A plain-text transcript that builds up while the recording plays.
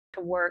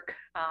to work.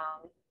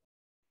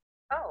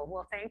 Oh,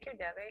 well, thank you,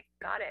 Debbie.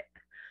 Got it.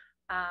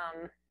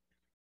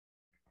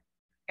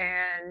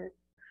 And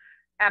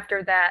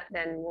after that,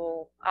 then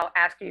I'll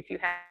ask you if you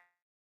have.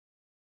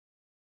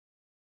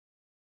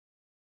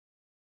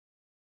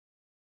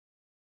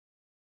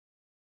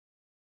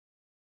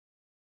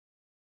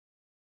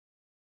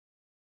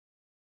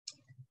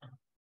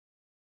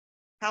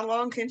 How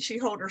long can she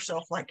hold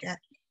herself like that?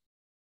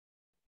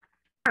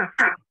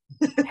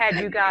 Had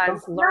you guys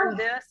learned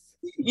this?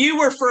 You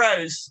were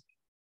froze.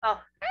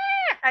 Oh,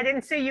 I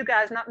didn't see you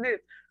guys not move.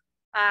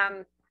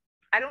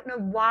 I don't know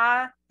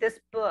why this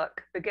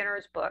book,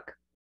 beginner's book,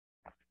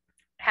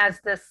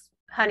 has this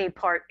honey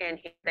part in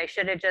here. They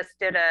should have just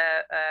did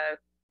a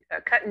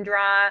cut and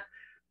dry.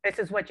 This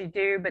is what you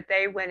do, but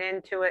they went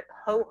into it.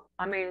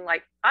 I mean,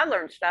 like I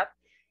learned stuff,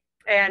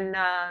 and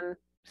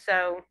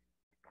so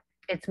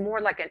it's more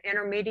like an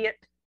intermediate.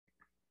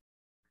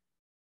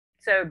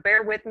 So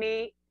bear with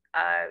me.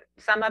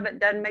 Some of it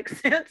doesn't make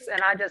sense,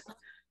 and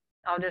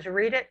I'll just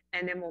read it,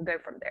 and then we'll go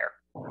from there.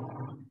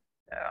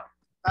 So.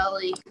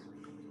 Ellie.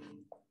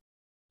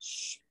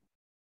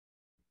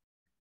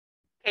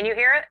 Can you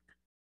hear it?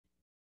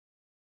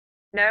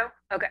 No?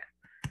 Okay.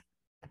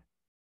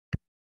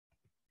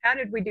 How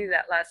did we do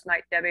that last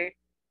night, Debbie?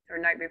 Or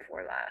night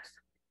before last?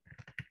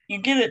 You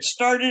get it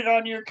started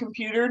on your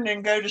computer and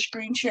then go to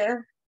screen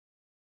share.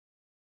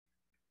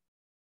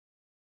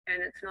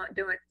 And it's not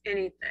doing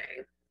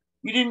anything.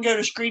 You didn't go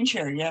to screen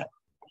share yet.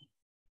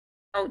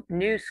 Oh,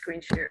 new screen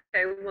share.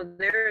 Okay, well,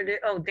 there it is.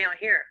 Oh, down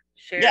here.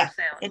 Share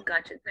sound.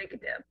 Gotcha. Thank you,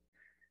 Deb.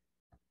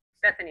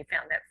 Bethany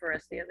found that for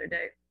us the other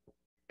day.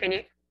 Can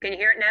you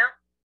hear it now?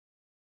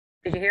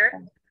 Did you hear it?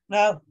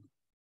 No.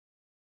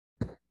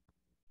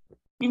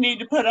 You need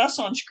to put us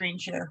on screen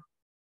share.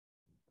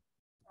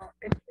 Oh,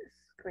 it is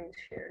screen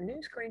share.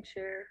 New screen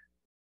share.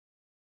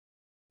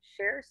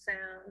 Share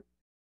sound.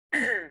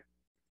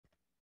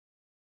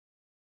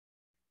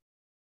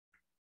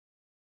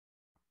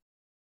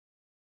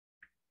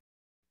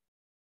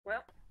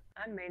 Well,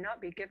 I may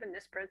not be given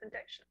this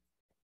presentation.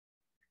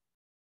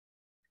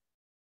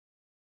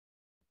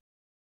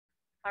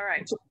 All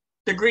right.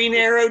 The green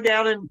arrow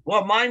down in,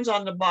 well, mine's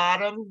on the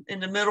bottom in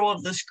the middle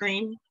of the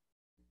screen.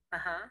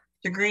 Uh-huh.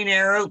 The green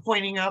arrow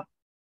pointing up.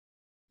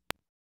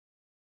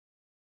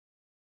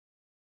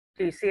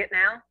 Do you see it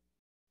now?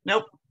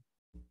 Nope.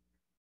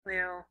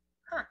 Well,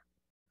 huh.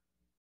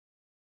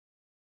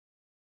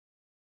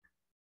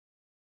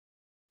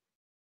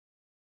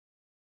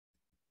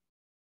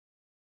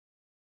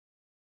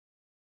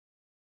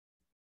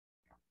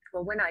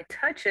 Well, when I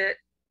touch it,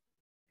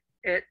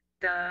 it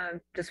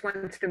just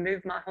wants to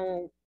move my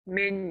whole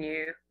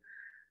menu.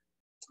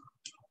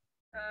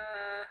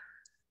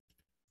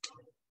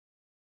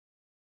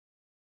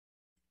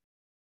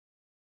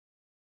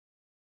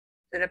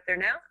 Is it up there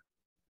now?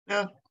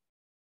 No.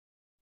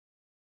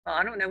 Well,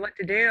 I don't know what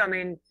to do. I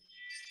mean,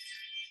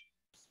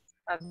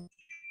 I've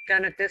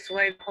done it this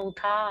way the whole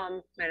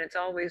time, and it's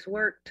always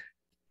worked.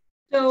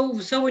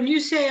 So when you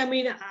say, I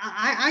mean,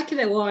 I can,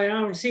 well, I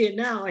don't see it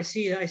now. I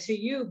see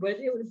you, but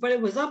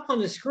it was up on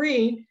the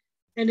screen,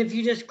 and if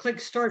you just click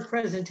start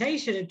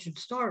presentation, it should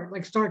start,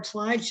 like start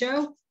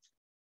slideshow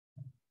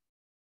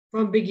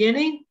from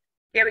beginning.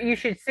 Yeah, but you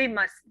should see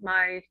my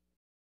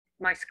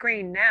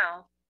screen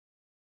now.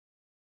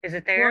 Is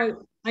it there?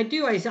 Well, I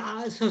do.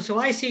 So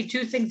I see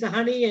two things of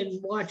honey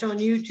and watch on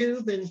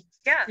YouTube, and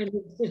yeah, and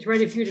it's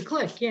ready for you to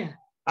click. Yeah.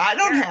 I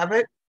don't have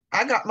it.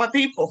 I got my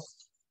people.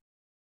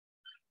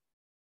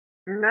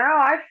 No,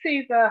 I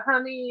see the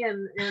honey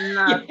and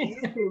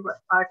YouTube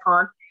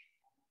icon.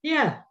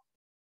 Yeah.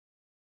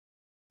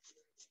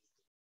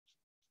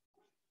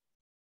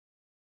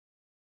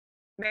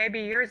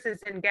 Maybe yours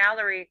is in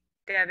gallery,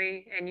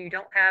 Debbie, and you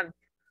don't have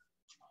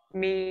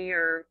me,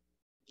 or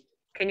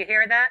can you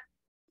hear that?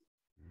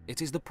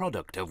 It is the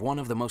product of one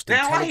of the most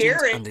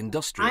intelligent and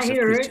industrious of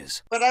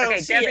creatures. But I don't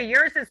okay, see Debbie, it.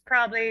 yours is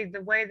probably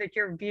the way that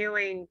you're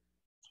viewing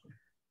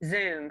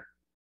Zoom.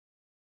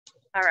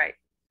 All right,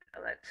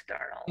 let's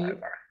start all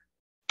over.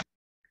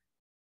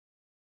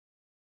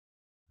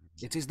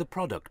 It is the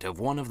product of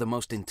one of the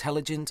most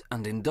intelligent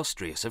and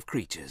industrious of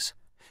creatures,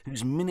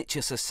 whose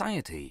miniature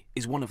society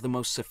is one of the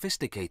most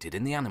sophisticated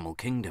in the animal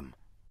kingdom.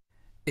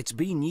 It's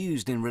been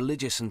used in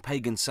religious and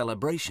pagan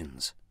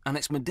celebrations, and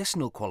its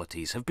medicinal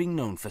qualities have been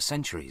known for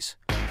centuries.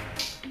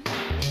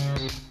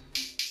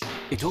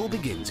 It all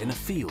begins in a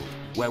field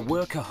where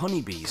worker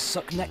honeybees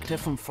suck nectar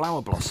from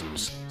flower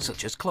blossoms,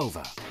 such as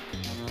clover.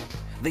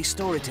 They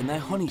store it in their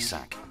honey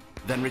sac,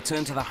 then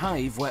return to the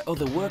hive where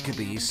other worker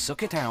bees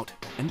suck it out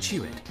and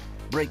chew it,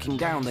 breaking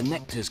down the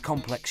nectar's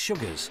complex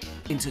sugars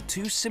into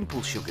two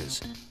simple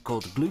sugars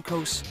called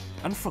glucose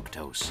and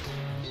fructose.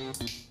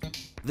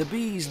 The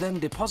bees then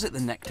deposit the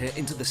nectar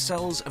into the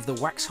cells of the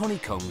wax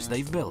honeycombs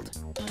they've built.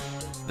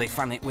 They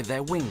fan it with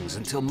their wings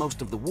until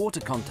most of the water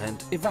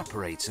content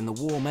evaporates in the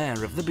warm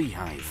air of the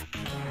beehive.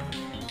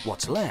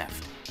 What's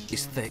left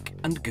is thick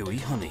and gooey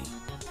honey.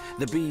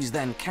 The bees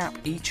then cap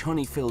each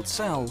honey-filled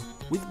cell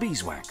with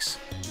beeswax.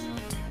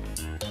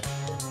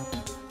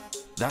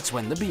 That's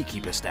when the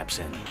beekeeper steps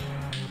in.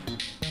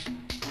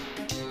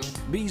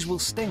 Bees will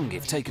sting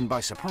if taken by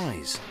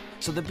surprise,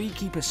 so the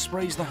beekeeper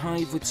sprays the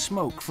hive with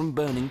smoke from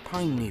burning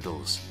pine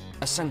needles,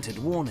 a scented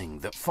warning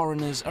that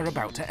foreigners are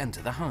about to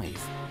enter the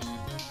hive.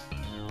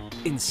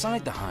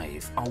 Inside the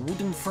hive are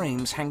wooden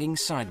frames hanging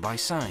side by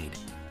side,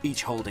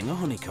 each holding a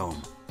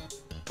honeycomb.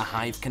 A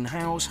hive can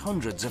house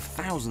hundreds of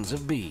thousands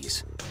of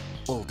bees,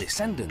 all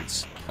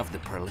descendants of the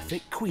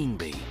prolific queen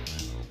bee.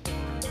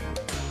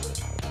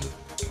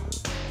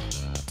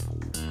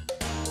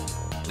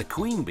 The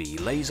queen bee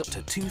lays up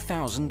to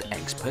 2,000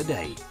 eggs per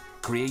day,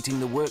 creating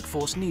the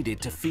workforce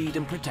needed to feed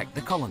and protect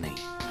the colony.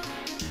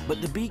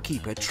 But the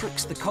beekeeper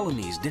tricks the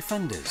colony's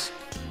defenders.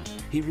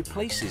 He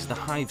replaces the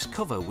hive's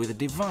cover with a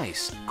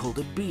device called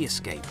a bee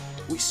escape,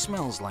 which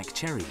smells like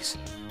cherries.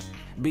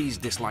 Bees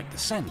dislike the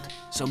scent,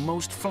 so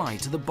most fly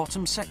to the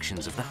bottom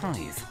sections of the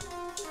hive.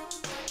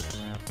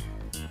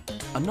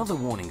 Another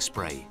warning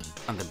spray,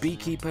 and the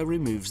beekeeper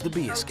removes the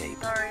bee escape.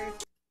 Sorry.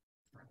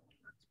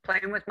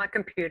 Playing with my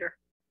computer.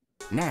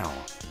 Now,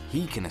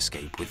 he can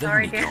escape with the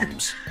Sorry, Dan.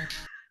 honeycombs.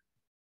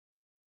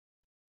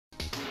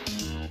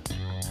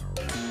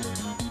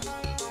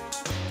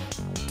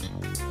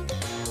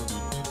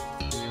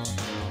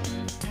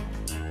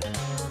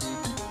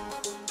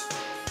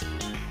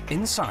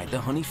 Inside the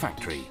honey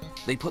factory,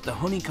 they put the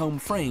honeycomb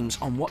frames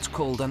on what's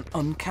called an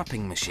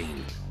uncapping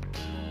machine.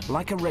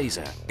 Like a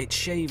razor, it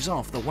shaves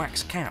off the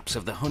wax caps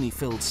of the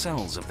honey-filled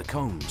cells of the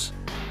combs.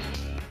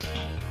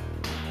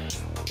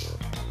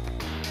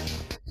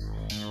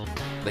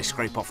 They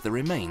scrape off the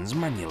remains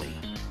manually.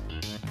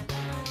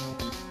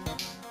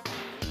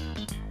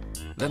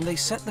 Then they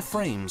set the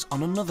frames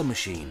on another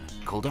machine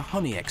called a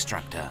honey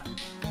extractor.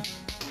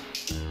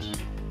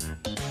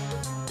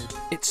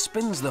 It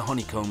spins the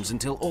honeycombs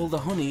until all the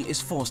honey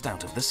is forced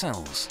out of the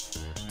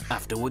cells.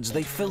 Afterwards,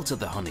 they filter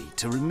the honey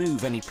to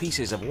remove any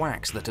pieces of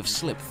wax that have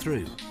slipped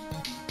through.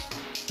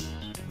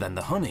 Then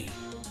the honey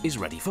is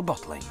ready for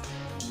bottling.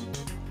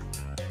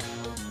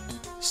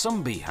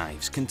 Some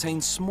beehives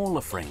contain smaller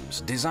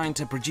frames designed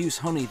to produce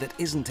honey that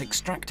isn't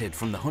extracted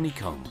from the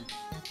honeycomb.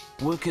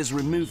 Workers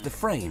remove the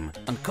frame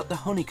and cut the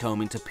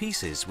honeycomb into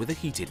pieces with a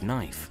heated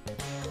knife.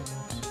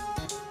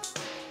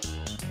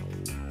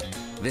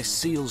 This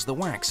seals the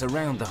wax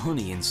around the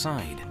honey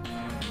inside.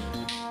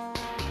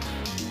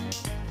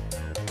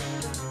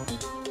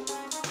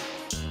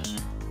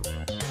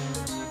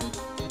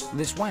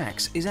 This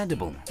wax is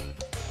edible.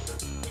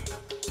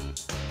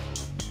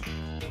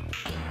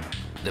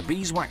 The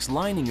beeswax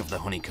lining of the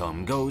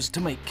honeycomb goes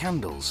to make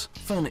candles,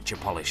 furniture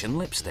polish and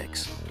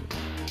lipsticks.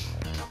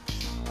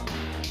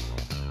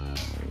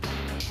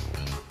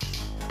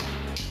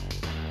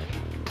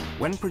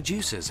 When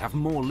producers have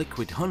more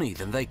liquid honey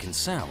than they can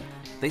sell,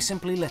 they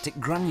simply let it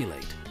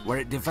granulate, where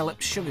it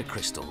develops sugar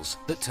crystals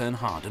that turn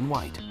hard and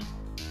white.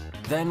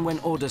 Then when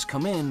orders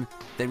come in,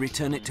 they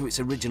return it to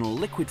its original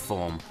liquid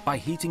form by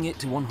heating it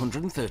to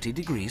 130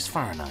 degrees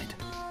Fahrenheit.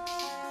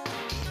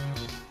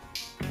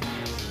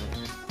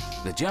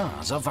 The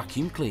jars are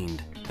vacuum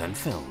cleaned, then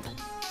filled.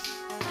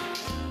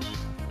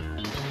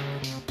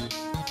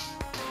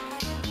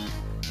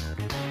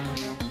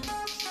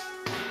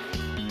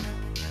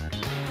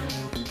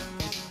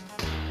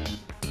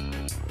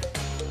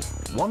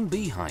 One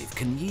beehive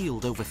can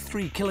yield over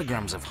 3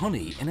 kilograms of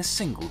honey in a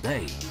single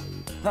day.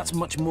 That's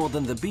much more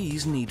than the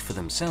bees need for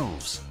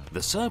themselves.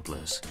 The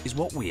surplus is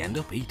what we end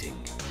up eating.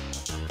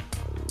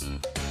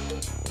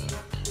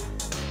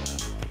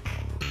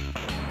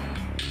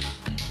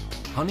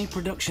 Honey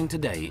production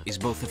today is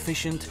both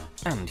efficient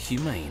and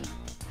humane.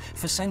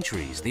 For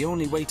centuries, the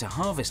only way to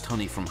harvest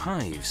honey from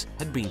hives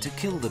had been to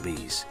kill the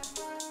bees.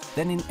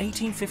 Then in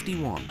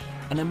 1851,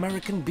 an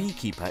American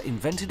beekeeper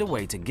invented a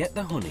way to get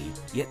the honey,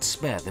 yet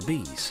spare the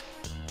bees.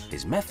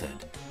 His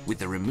method, with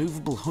the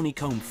removable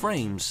honeycomb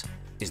frames,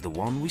 is the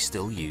one we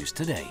still use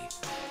today.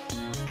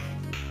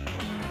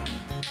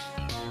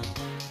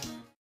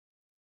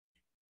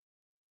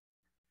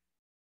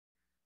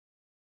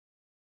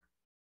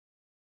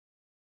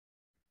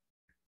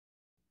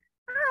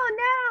 Oh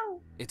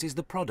no! It is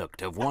the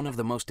product of one of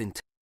the most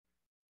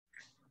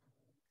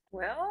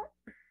Well,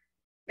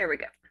 there we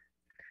go.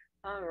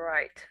 All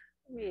right,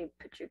 let me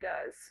put you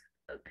guys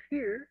up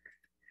here.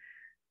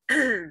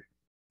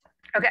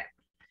 Okay,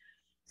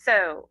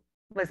 so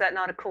was that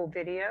not a cool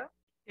video?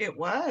 It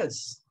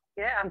was.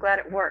 Yeah, I'm glad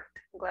it worked.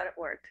 I'm glad it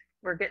worked.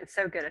 We're getting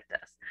so good at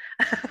this.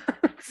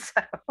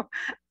 So,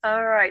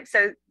 all right,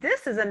 so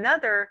this is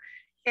another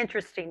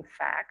interesting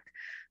fact,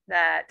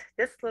 that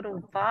this little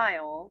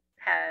vial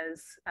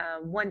has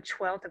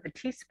 1/12 of a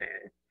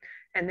teaspoon.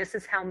 And this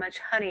is how much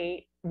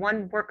honey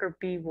one worker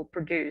bee will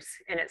produce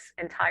in its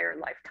entire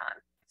lifetime.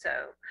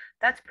 So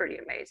that's pretty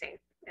amazing,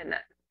 isn't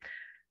it?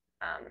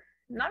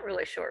 Not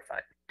really sure if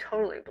I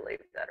totally believe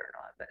that or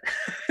not, but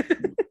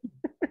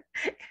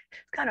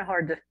it's kind of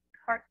hard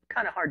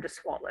to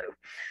swallow.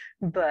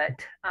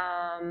 But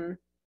all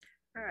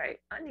right,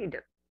 I need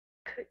to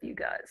put you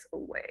guys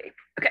away.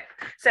 Okay,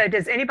 so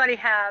does anybody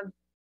have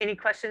any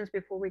questions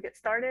before we get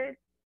started?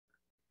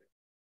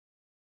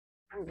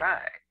 All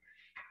right.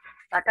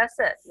 like I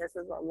said, this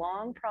is a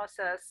long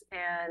process,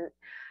 and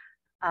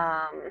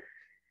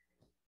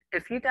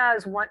if you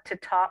guys want to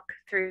talk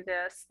through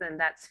this, then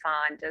that's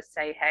fine. Just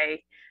say,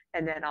 hey,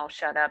 and then I'll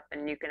shut up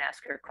and you can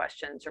ask your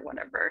questions or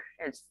whatever.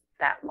 It's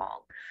that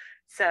long.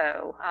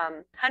 So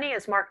honey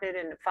is marketed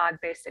in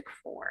 5 basic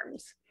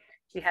forms.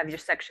 You have your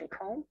section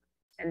comb,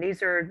 and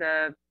these are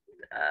the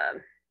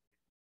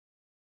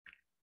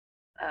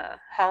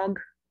hog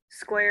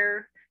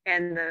square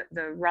and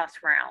the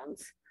Ross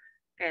rounds.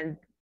 And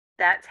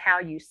that's how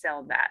you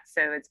sell that.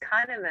 So it's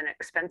kind of an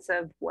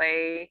expensive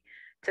way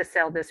to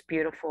sell this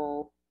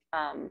beautiful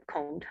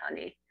combed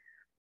honey.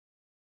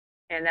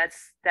 And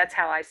that's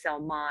how I sell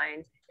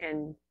mine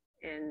in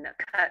a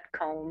cut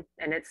comb,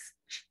 and it's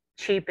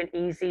cheap and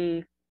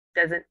easy.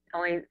 Didn't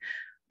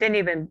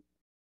even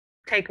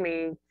take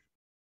me,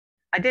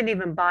 I didn't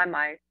even buy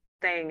my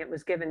thing. It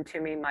was given to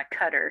me, my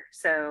cutter.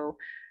 So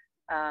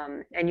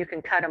and you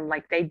can cut them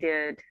like they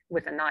did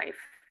with a knife.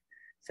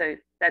 So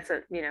that's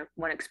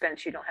one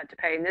expense you don't have to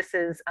pay. And this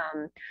is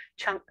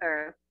chunk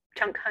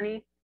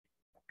honey,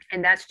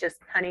 and that's just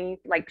honey.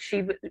 Like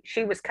she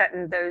was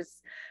cutting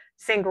those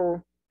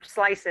single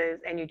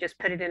slices, and you just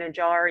put it in a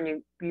jar,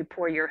 and you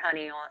pour your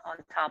honey on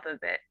top of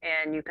it,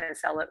 and you can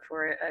sell it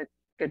for a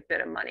good bit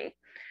of money.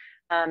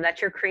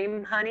 That's your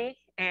cream honey,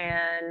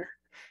 and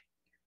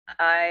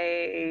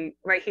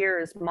right here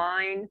is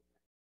mine,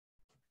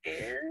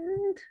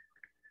 and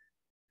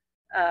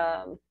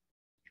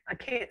I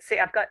can't see.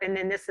 And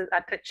then I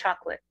put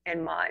chocolate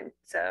in mine,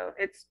 so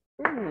it's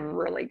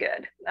really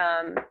good.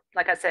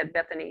 Like I said,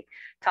 Bethany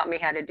taught me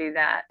how to do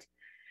that.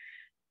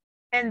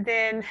 And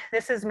then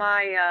this is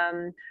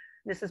my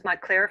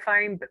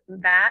clarifying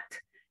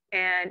vat,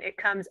 and it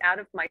comes out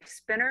of my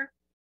spinner,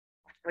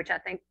 which I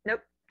think,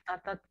 nope, I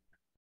thought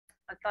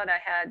I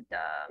had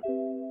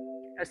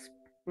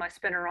my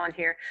spinner on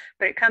here,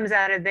 but it comes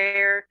out of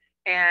there,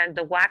 and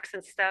the wax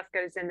and stuff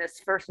goes in this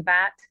first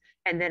vat,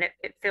 and then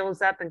it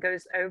fills up and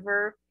goes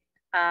over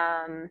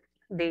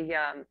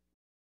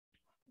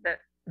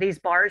these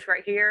bars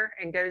right here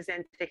and goes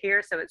into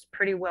here, so it's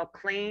pretty well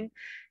clean.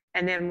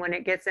 And then when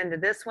it gets into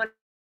this one,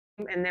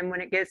 and then when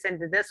it gets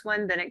into this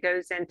one, then it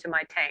goes into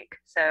my tank.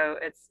 So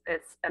it's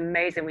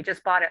amazing. We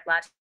just bought it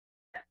last.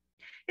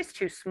 It's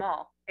too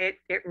small. It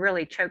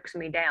really chokes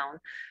me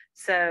down.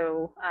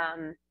 So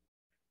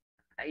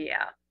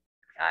yeah,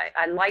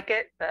 I like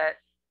it, but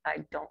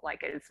I don't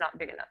like it. It's not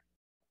big enough.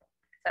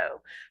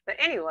 So, but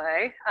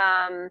anyway,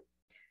 here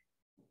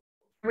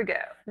we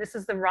go. This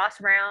is the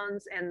Ross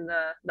rounds and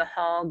the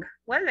hog.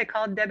 What are they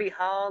called, Debbie?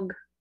 Hog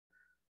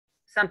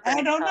something.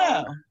 I don't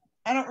know.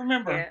 I don't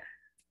remember.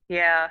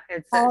 Yeah,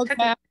 it's Hog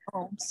half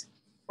combs.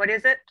 What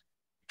is it?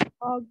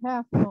 Hog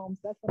half combs.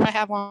 That's what I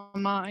have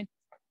on mine.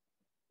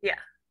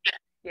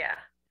 Yeah.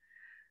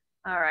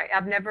 All right.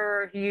 I've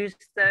never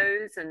used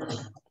those, and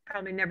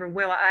probably never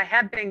will. I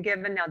have been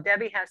given, now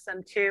Debbie has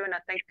some too, and I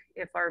think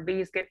if our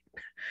bees get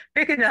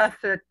big enough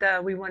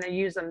that we want to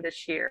use them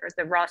this year,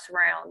 the Ross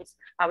rounds,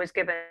 I was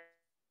given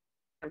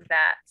of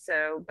that.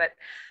 So, but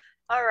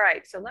all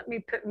right, so let me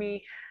put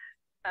me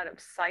out of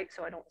sight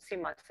so I don't see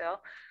myself.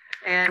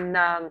 And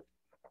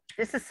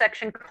this is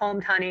section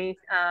combed honey,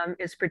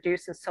 is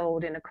produced and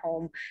sold in a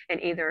comb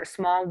in either a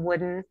small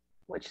wooden,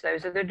 which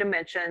those are the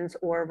dimensions,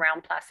 or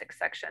round plastic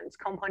sections.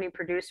 Comb honey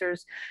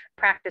producers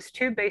practice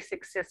 2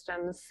 basic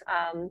systems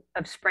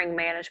of spring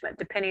management,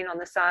 depending on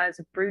the size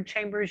of brood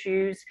chambers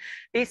used.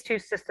 These 2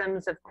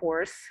 systems, of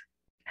course,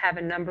 have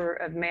a number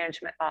of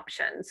management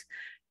options.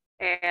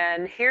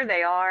 And here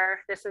they are.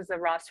 This is the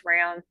Ross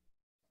round.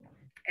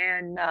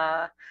 And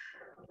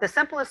the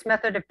simplest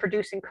method of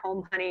producing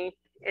comb honey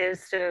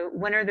is to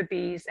winter the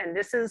bees. And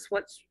this is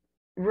what's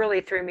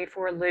really threw me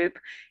for a loop,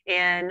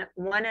 in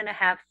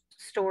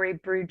 1.5-story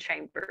brood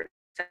chambers.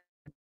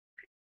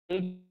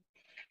 And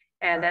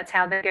that's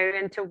how they go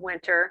into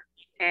winter,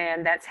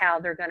 and that's how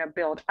they're going to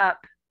build up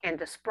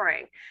into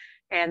spring.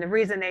 And the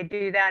reason they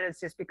do that is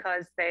just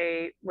because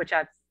which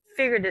I've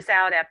figured this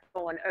out after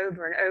going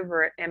over and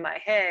over it in my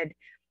head,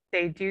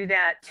 they do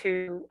that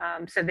to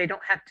so they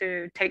don't have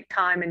to take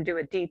time and do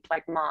a deep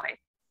like mine,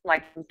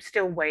 like I'm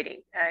still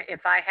waiting.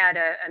 If I had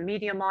a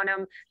medium on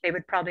them, they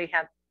would probably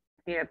have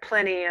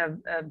plenty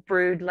of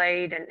brood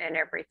laid and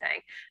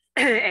everything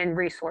and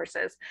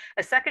resources.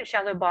 A second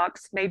shallow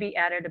box may be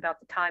added about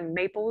the time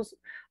maples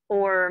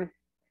or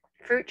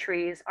fruit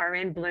trees are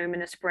in bloom in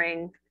the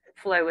spring.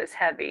 Flow is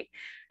heavy,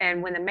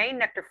 and when the main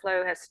nectar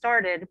flow has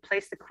started,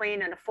 place the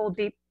queen in a full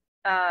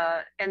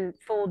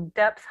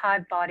depth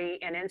hive body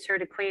and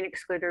insert a queen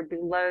excluder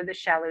below the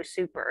shallow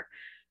super.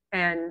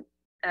 And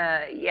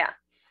when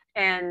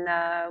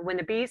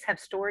the bees have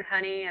stored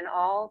honey and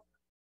all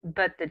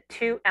but the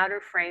 2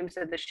 outer frames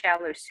of the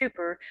shallow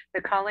super,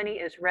 the colony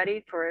is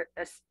ready for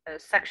a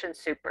section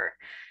super.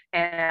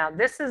 And now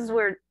this is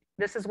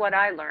what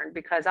I learned,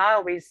 because I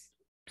always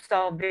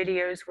saw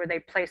videos where they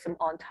place them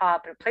on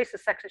top and place the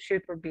section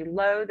super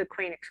below the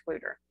queen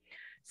excluder.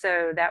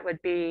 So that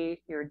would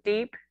be your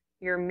deep,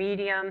 your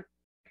medium,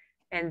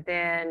 and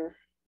then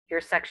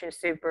your section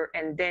super,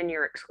 and then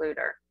your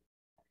excluder.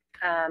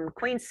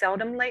 Queens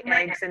seldom lay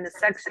eggs in the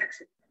section.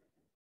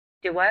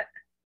 Do what?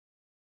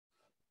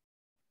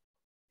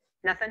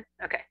 Nothing?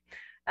 Okay.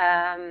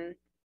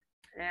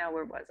 Now,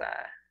 where was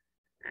I?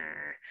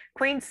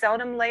 Queens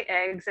seldom lay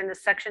eggs in the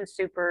section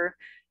super,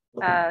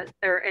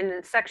 or in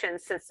the section,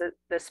 since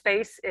the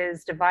space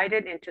is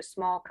divided into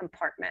small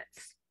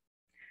compartments.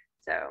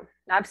 So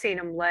I've seen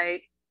them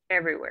lay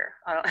everywhere.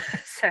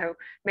 So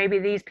maybe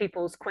these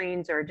people's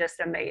queens are just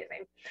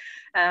amazing.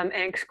 An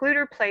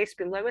excluder placed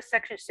below a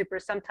section super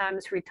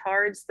sometimes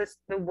retards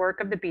the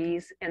work of the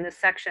bees in the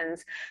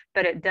sections,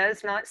 but it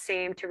does not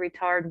seem to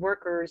retard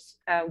workers'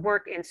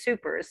 work in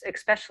supers,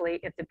 especially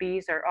if the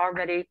bees are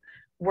already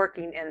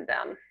working in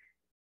them.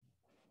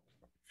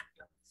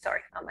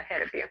 Sorry, I'm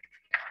ahead of you.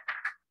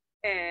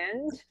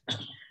 And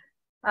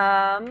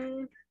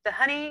the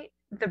honey,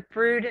 the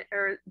brood,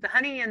 or the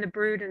honey and the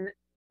brood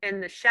in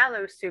the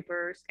shallow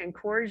supers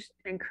encourage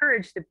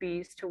the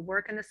bees to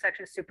work in the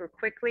section super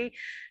quickly,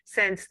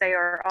 since they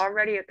are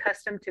already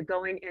accustomed to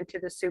going into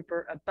the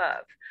super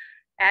above.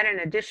 Add an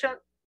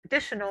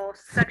additional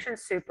section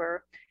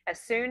super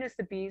as soon as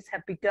the bees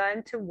have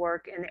begun to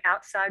work in the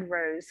outside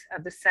rows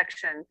of the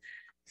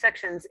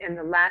sections in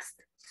the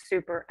last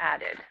super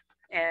added.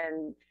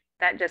 And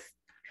that just,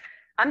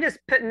 I'm just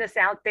putting this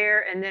out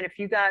there, and then if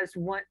you guys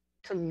want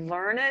to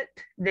learn it,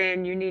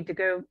 then you need to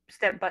go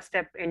step by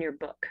step in your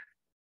book.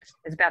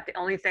 It's about the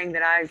only thing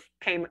that I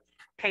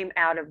came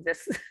out of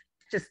this.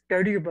 Just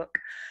go to your book.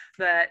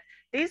 But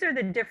these are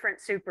the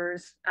different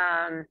supers.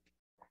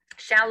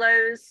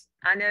 Shallows,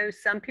 I know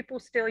some people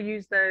still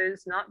use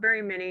those, not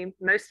very many.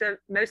 Most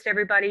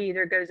everybody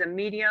either goes a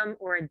medium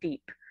or a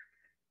deep.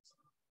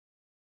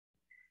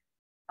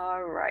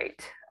 All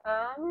right.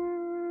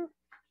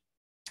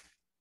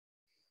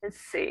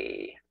 Let's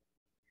see.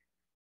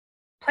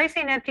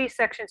 Placing empty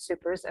section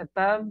supers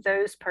above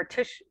those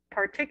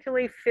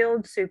particularly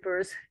filled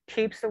supers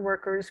keeps the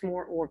workers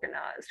more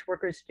organized.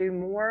 Workers do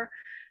more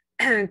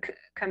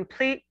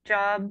complete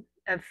job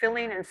of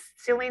filling and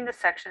sealing the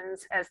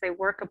sections as they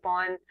work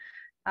upon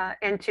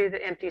into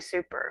the empty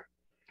super.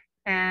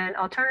 And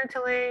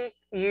alternatively,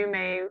 you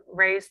may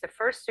raise the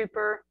first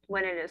super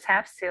when it is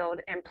half sealed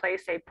and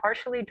place a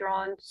partially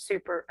drawn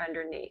super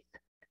underneath.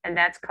 And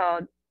that's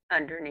called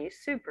underneath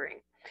supering.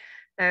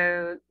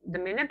 So the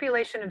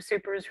manipulation of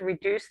supers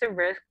reduce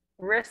the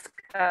risk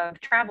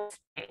of travel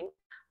stain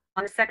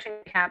on the section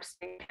caps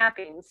and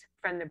cappings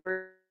from the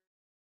brood.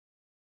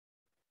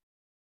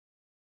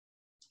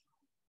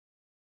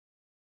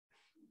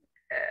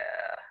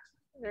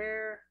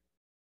 There.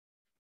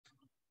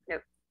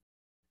 Nope.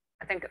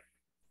 I think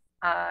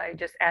I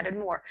just added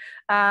more.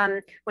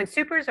 When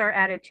supers are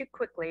added too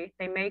quickly,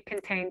 they may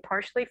contain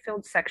partially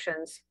filled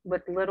sections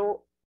with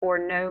little or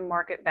no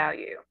market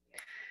value.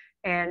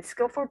 And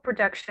skillful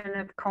production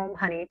of comb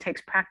honey takes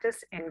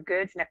practice and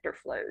good nectar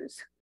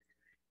flows.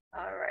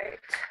 All right.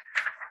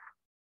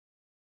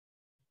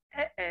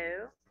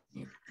 Uh-oh.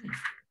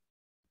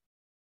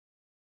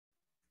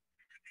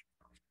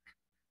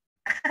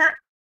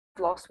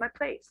 Lost my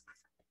place.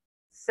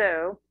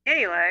 So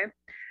anyway,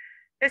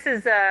 this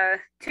is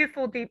two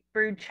full deep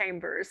brood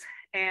chambers,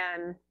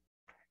 and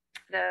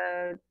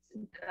the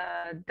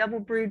double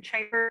brood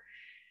chamber.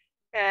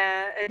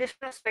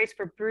 Additional space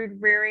for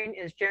brood rearing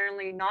is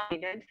generally not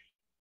needed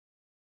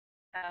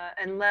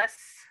unless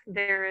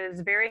there is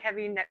very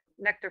heavy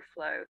nectar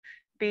flow.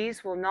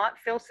 Bees will not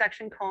fill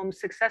section combs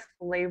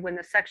successfully when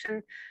the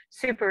section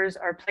supers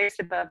are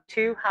placed above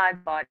two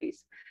hive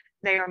bodies.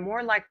 They are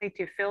more likely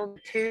to fill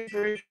the two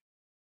brood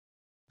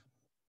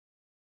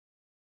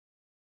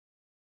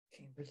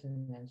chambers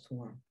and then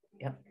swarm.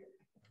 Yep.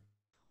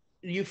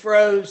 You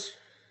froze.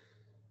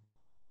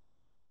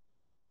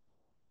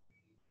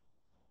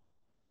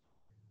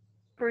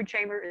 brood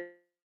chamber.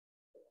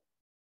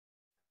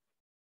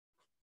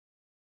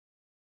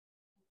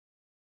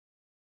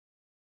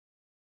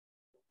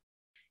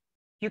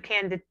 You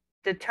can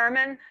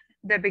determine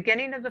the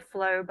beginning of the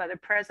flow by the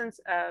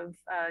presence of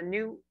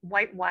new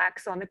white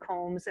wax on the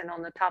combs and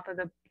on the top of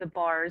the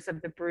bars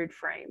of the brood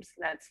frames.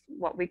 That's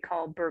what we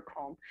call burr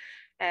comb.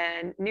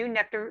 And new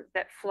nectar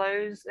that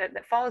flows,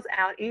 that falls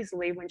out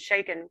easily when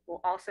shaken,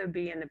 will also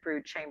be in the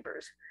brood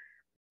chambers.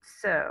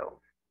 So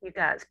you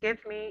guys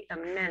give me a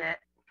minute,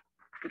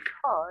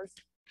 because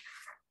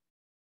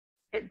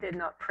it did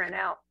not print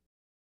out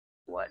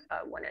what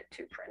I wanted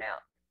to print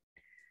out.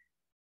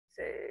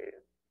 So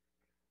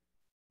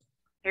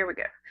here we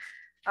go.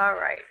 All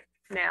right,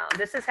 now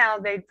this is how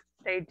they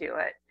do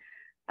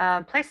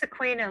it. Place the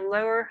queen in a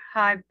lower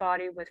hive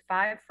body with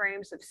 5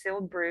 frames of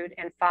sealed brood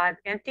and 5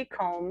 empty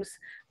combs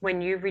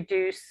when you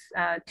reduce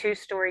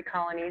 2-story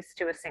colonies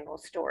to a single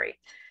story.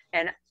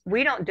 And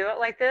we don't do it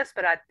like this,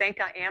 but I think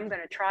I am going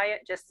to try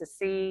it just to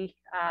see.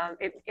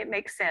 It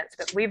makes sense,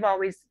 but we've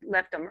always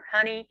left them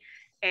honey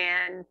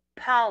and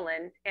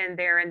pollen in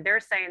there, and they're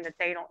saying that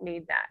they don't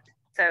need that.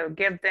 So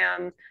give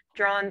them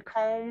drawn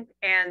comb,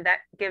 and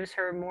that gives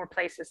her more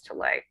places to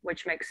lay,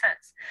 which makes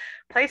sense.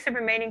 Place the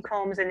remaining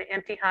combs in the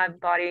empty hive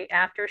body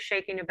after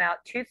shaking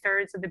about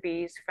 2/3 of the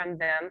bees from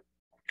them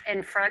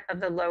in front of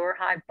the lower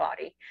hive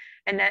body.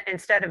 And that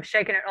instead of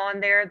shaking it on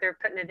there, they're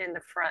putting it in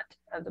the front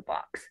of the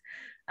box.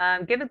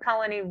 Give a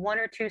colony 1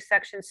 or 2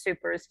 section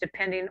supers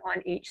depending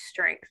on each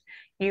strength.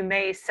 You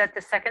may set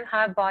the second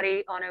hive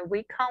body on a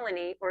weak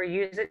colony or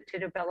use it to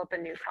develop a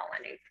new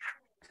colony.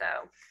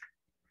 So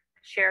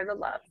share the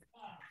love.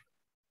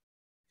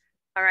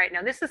 All right,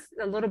 now this is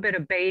a little bit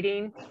of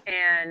baiting,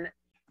 and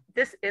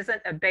this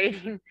isn't a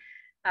baiting.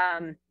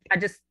 I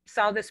just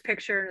saw this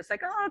picture and it's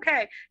like, oh,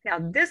 okay. Now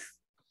this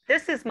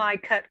is my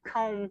cut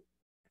comb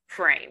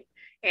frame,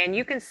 and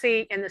you can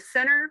see in the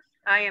center,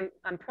 I'm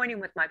pointing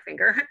with my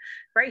finger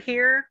right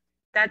here.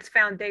 That's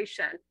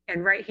foundation,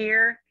 and right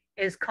here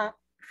is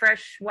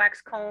fresh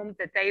wax comb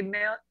that they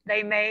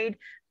made.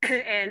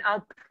 And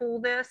I'll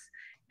pull this,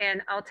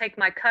 and I'll take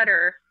my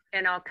cutter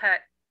and I'll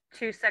cut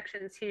 2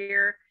 sections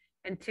here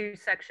and 2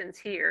 sections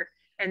here,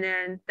 and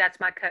then that's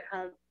my cut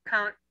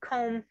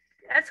comb.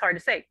 That's hard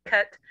to say.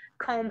 Cut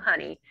comb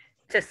honey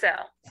to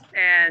sell,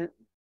 and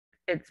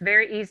it's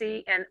very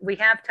easy. And we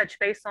have touched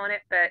base on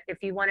it, but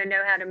if you want to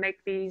know how to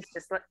make these,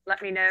 just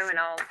let me know, and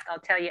I'll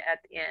tell you at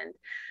the end.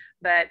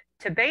 But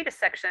to bait a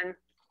section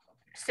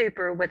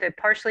super with a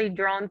partially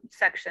drawn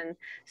section,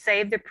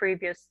 save the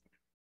previous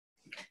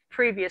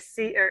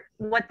or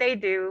what they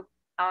do.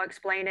 I'll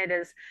explain it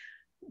as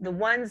the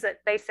ones that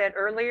they said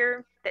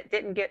earlier that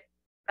didn't get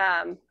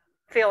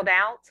filled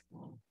out,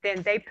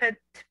 then they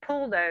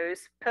pull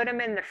those, put them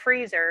in the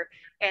freezer,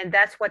 and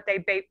that's what they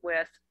bait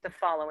with the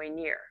following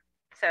year.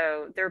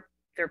 So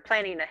they're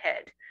planning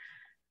ahead.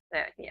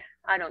 Yeah,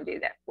 I don't do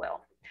that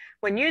well.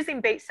 When using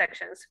bait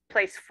sections,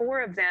 place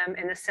 4 of them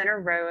in the center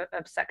row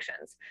of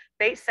sections.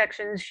 Bait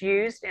sections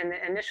used in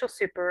the initial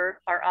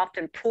super are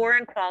often poor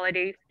in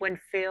quality when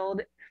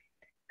filled,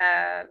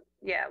 and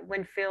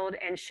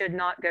should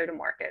not go to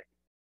market.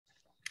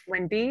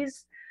 When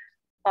bees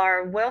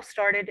are well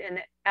started in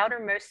the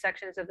outermost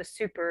sections of the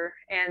super,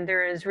 and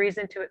there is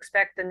reason to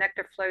expect the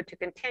nectar flow to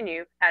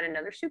continue, add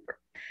another super.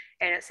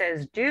 And it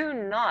says, do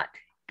not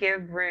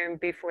give room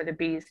before the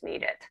bees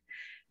need it.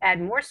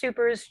 Add more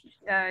supers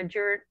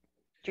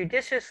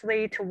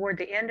judiciously toward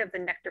the end of the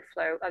nectar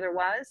flow.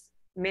 Otherwise,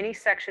 many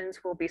sections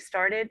will be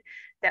started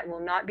that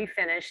will not be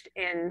finished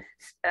in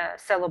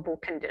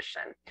sellable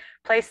condition.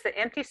 Place the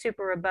empty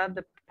super above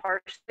the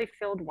partially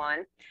filled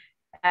one.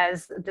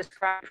 As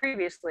described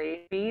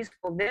previously, bees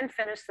will then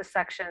finish the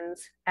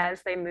sections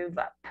as they move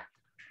up.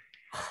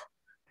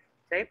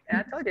 See,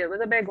 I told you it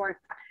was a big one.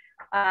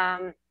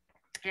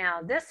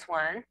 Now this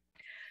one,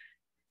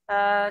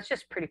 it's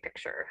just a pretty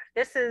picture.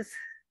 This is,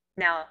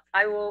 now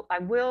I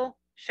will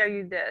show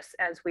you this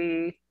as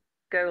we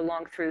go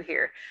along through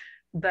here,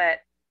 but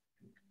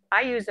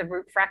I use a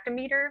root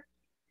fractometer,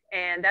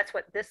 and that's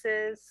what this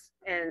is,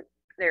 and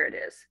there it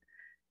is.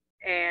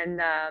 And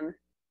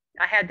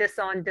I had this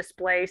on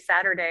display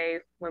Saturday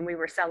when we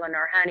were selling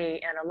our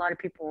honey, and a lot of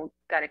people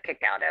got a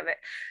kick out of it.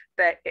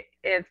 But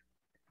if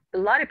a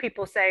lot of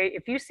people say,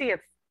 if you see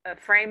a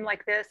frame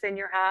like this in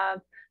your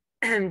hive,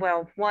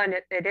 well, one,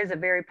 it is a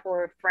very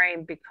poor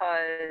frame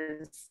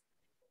because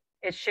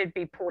it should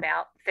be pulled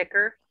out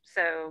thicker.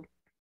 So,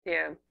 you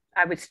know,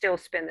 I would still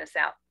spin this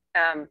out.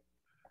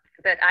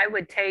 But I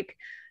would take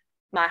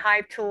my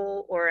hive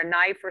tool or a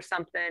knife or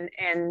something,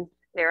 and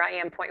there I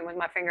am pointing with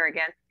my finger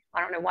again. I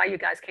don't know why you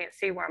guys can't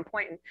see where I'm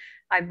pointing.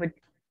 I would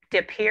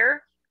dip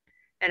here,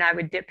 and I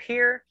would dip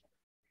here,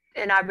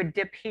 and I would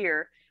dip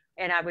here,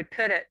 and I would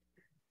put it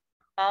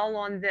all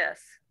on this.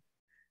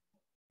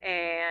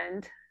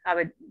 And I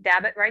would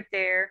dab it right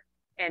there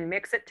and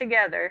mix it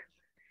together.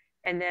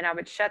 And then I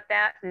would shut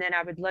that, and then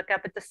I would look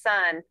up at the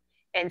sun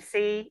and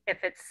see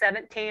if it's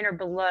 17 or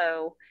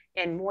below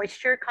in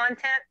moisture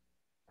content.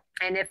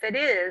 And if it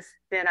is,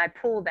 then I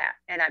pull that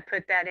and I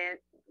put that in,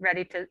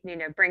 ready to, you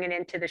know, bring it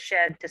into the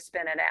shed to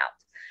spin it out.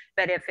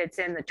 But if it's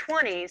in the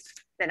 20s,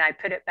 then I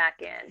put it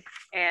back in,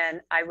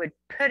 and I would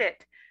put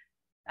it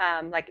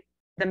like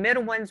the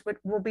middle ones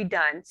will be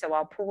done. So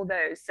I'll pull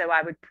those. So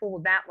I would pull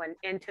that one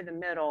into the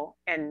middle,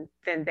 and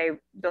then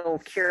they'll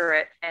cure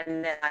it.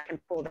 And then I can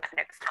pull that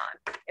next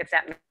time if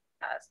that makes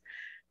sense.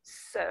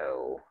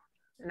 So,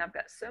 and I've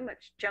got so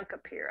much junk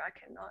up here. I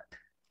cannot,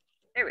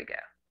 there we go.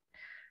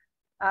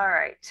 All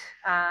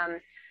right.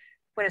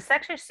 When a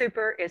section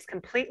super is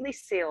completely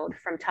sealed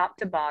from top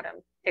to bottom,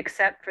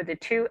 except for the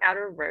 2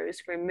 outer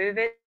rows, remove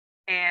it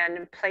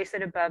and place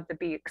it above the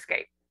bee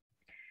escape.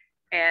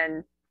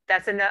 And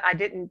that's enough. I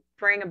didn't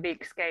bring a bee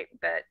escape,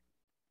 but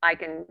I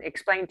can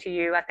explain to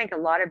you. I think a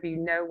lot of you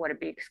know what a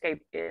bee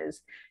escape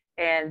is,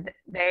 and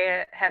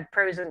they have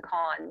pros and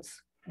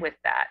cons with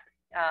that.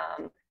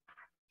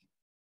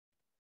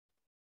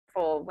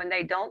 When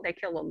they don't, they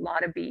kill a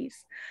lot of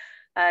bees.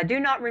 Do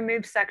not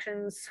remove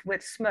sections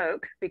with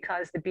smoke,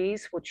 because the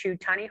bees will chew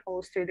tiny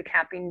holes through the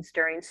cappings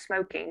during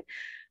smoking,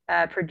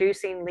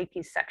 producing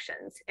leaky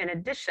sections. In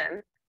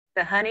addition,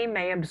 the honey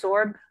may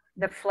absorb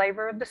the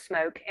flavor of the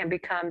smoke and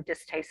become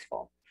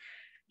distasteful.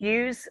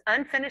 Use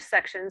unfinished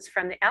sections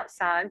from the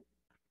outside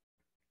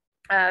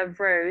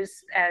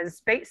rows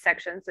as bait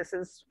sections. This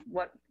is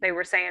what they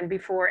were saying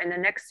before in the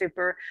next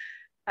super.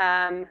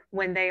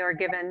 when they are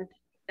given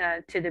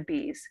to the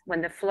bees.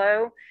 When the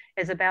flow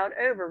is about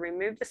over,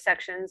 remove the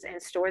sections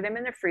and store them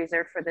in the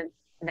freezer for the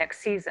next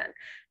season.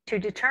 To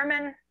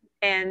determine,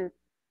 and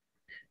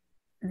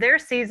their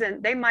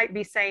season, they might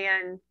be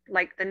saying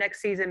like the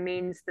next season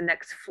means the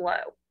next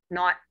flow,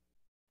 not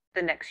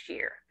the next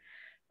year.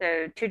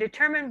 So to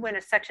determine when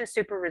a section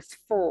super is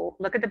full,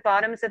 look at the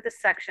bottoms of the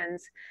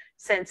sections,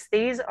 since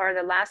these are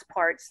the last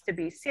parts to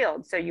be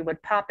sealed. So you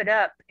would pop it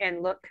up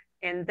and look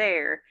in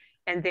there,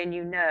 and then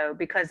you know,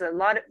 because a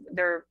lot of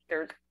they're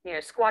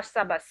squashed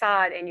side by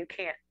side, and you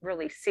can't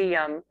really see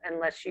them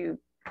unless you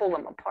pull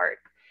them apart.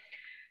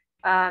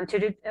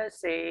 Let's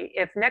see,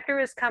 if nectar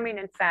is coming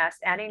in fast,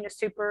 adding a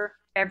super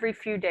every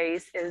few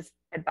days is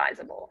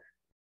advisable.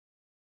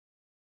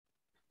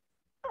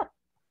 Oh,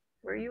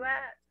 where are you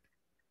at?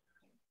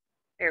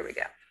 There we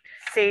go.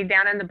 See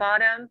down in the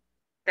bottom,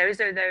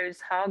 those are those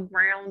hog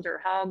rounds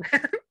or hog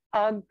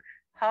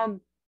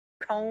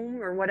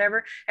comb or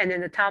whatever. And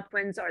then the top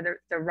ones are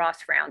the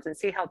Ross rounds, and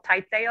see how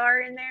tight they are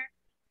in there?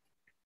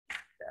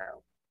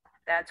 So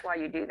that's why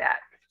you do that.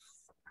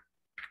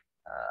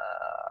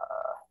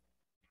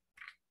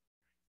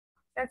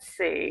 Let's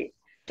see.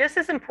 Just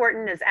as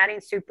important as adding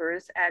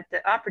supers at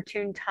the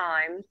opportune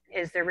time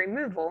is their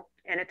removal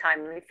in a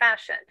timely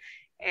fashion.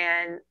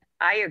 And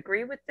I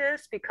agree with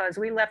this because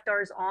we left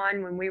ours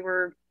on when we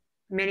were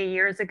many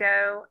years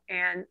ago.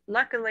 And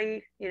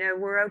luckily,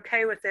 we're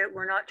okay with it.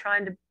 We're not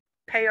trying to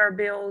pay our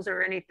bills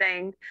or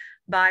anything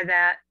by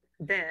that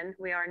then.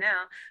 We are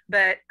now.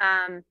 But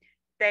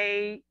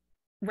they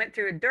went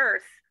through a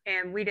dearth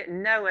and we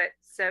didn't know it.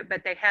 So,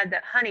 but they had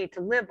that honey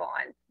to live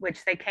on,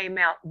 which they came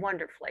out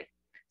wonderfully.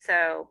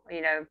 So,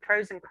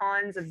 pros and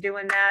cons of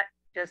doing that,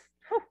 just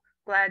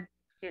glad,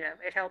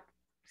 it helped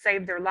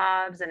save their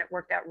lives and it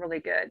worked out really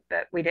good,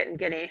 but we didn't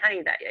get any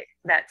honey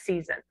that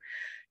season.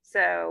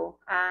 So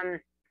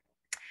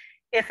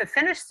if a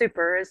finished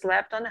super is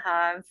left on the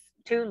hive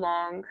too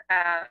long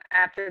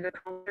after the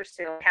combs are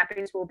sealed,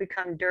 cappings will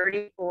become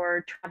dirty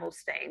or travel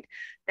stained.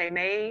 They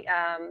may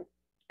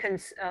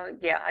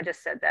I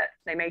just said that.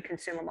 They may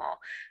consume them all.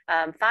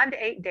 5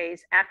 to 8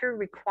 days after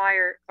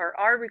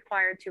are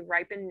required to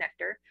ripen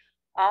nectar.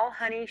 All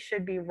honey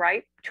should be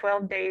ripe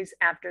 12 days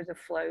after the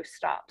flow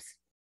stops.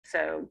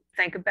 So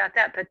think about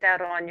that. Put that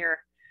on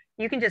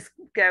you can just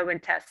go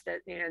and test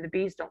it. The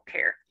bees don't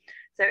care.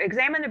 So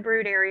examine the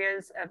brood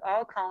areas of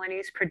all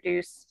colonies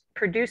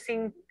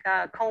producing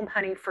comb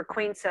honey for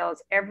queen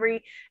cells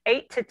every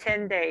 8 to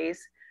 10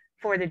 days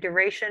for the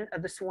duration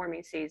of the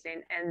swarming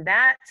season. And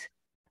that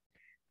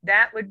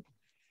would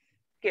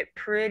get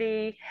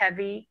pretty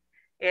heavy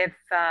if,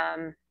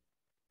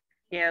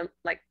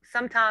 like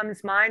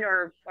sometimes mine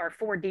are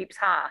 4 deeps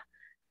high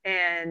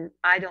and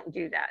I don't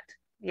do that.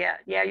 Yeah,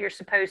 you're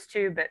supposed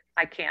to, but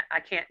I can't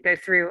go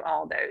through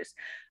all those.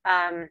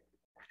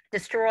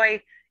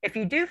 If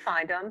you do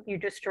find them, you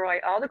destroy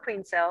all the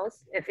queen cells.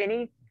 If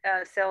any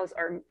cells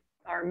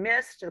are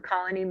missed, the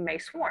colony may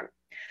swarm.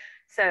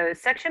 So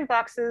section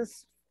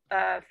boxes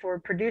for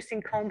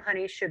producing comb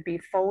honey should be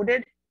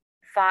folded,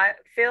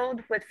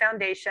 filled with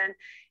foundation,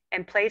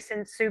 and placed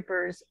in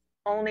supers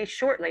only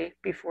shortly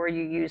before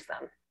you use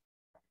them.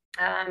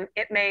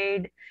 If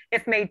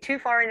made too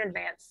far in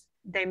advance,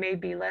 they may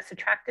be less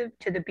attractive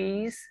to the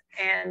bees,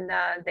 and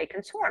they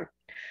can swarm.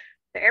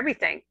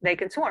 Everything, they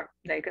can swarm.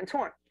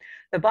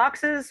 The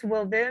boxes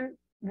will then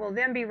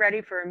be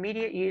ready for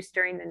immediate use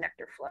during the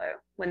nectar flow.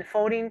 When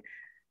folding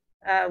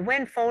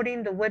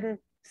the wooden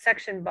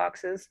section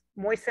boxes,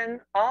 moisten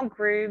all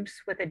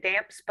grooves with a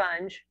damp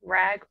sponge,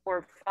 rag,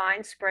 or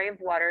fine spray of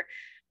water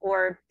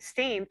or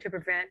steam to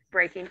prevent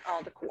breaking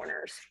all the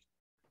corners.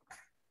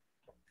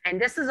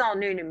 And this is all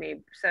new to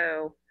me.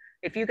 So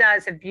if you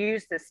guys have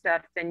used this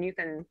stuff, then you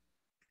can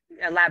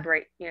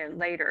elaborate,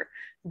 later.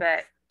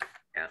 But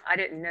I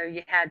didn't know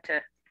you had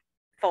to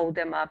fold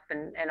them up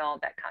and all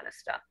that kind of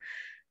stuff.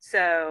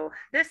 So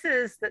this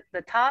is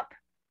the top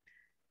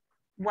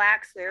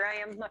wax. There I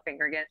am with my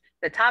finger again.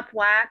 The top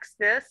wax,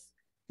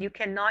 you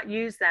cannot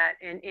use that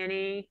in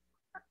any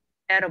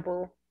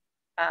edible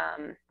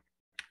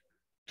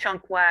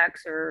chunk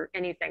wax or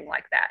anything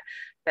like that.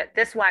 But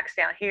this wax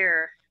down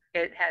here,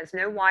 it has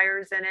no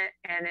wires in it,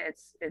 and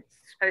it's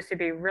supposed to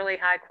be really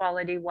high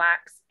quality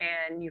wax,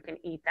 and you can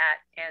eat that,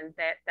 and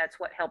that's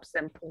what helps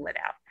them pull it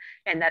out,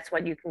 and that's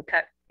what you can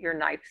cut your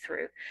knife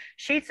through.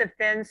 Sheets of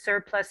thin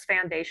surplus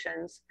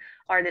foundations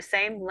are the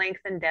same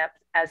length and depth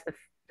as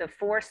the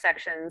 4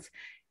 sections,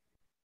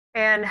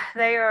 and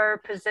they are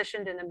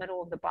positioned in the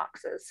middle of the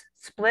boxes.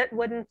 Split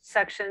wooden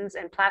sections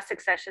and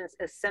plastic sections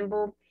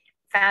assemble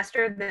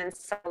faster than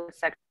solid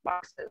section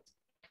boxes.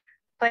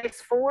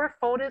 Place 4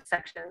 folded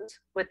sections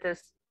with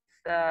this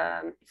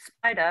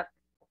spide up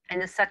in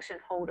the section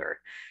holder,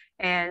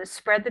 and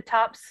spread the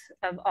tops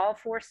of all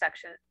 4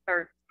 sections,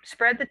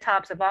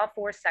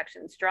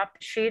 Drop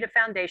the sheet of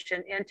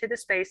foundation into the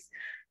space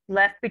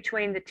left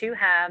between the 2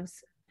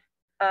 halves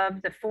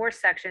of the 4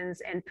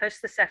 sections and push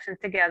the sections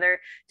together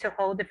to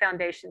hold the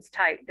foundations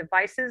tight.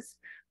 Devices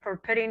for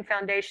putting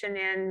foundation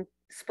in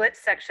split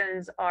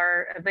sections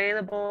are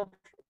available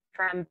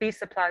from bee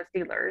supplies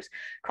dealers.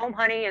 Comb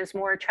honey is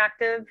more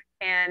attractive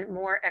and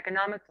more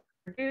economically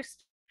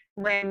produced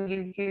when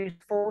you use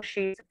full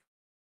sheets.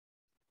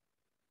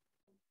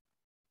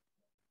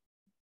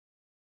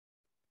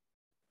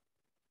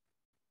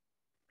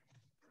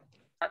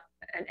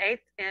 An 1/8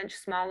 inch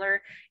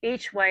smaller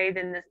each way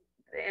than the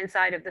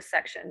inside of the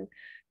section.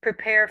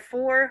 Prepare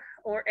 4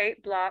 or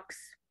 8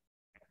 blocks.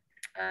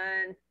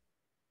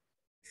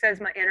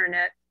 Says my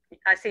internet.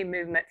 I see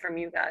movement from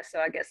you guys, so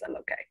I guess I'm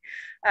okay.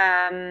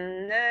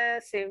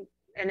 Let's see,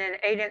 and then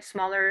 8 inch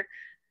smaller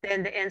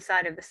than the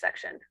inside of the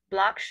section.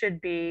 Blocks should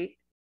be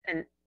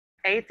an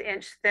 1/8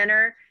 inch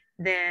thinner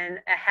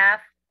than a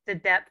half the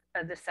depth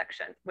of the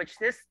section, which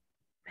this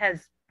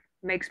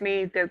makes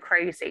me go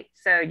crazy.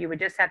 So you would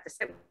just have to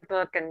sit with the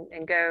book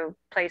and go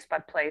place by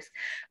place.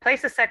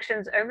 Place the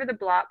sections over the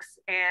blocks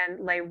and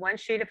lay 1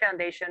 sheet of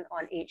foundation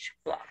on each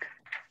block.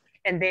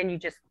 And then you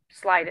just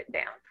slide it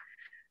down.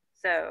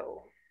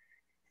 So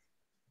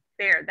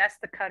there, that's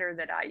the cutter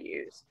that I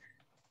use.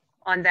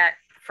 On that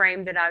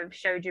frame that I've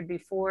showed you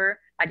before,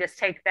 I just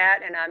take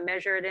that and I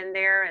measure it in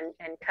there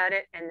and cut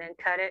it and then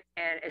cut it,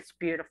 and it's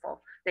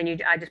beautiful. Then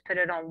I just put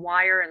it on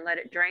wire and let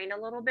it drain a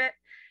little bit.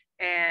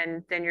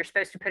 And then you're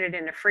supposed to put it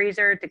in the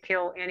freezer to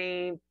kill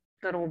any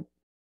little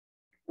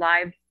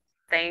live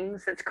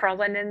things that's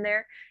crawling in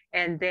there.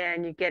 And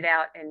then you get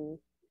out and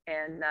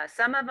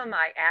some of them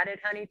I added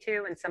honey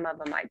to, and some of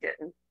them I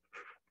didn't.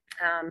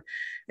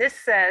 This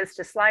says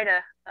to slide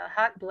a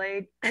hot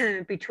blade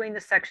between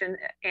the section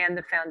and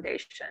the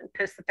foundation.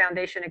 Push the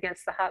foundation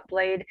against the hot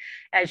blade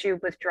as you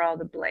withdraw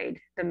the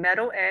blade. The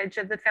metal edge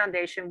of the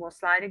foundation will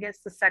slide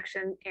against the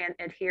section and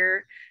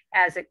adhere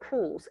as it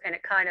cools, and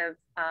it kind of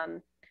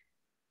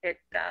it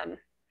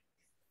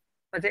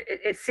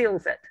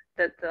seals it,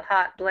 the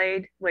hot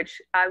blade,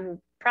 which I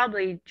will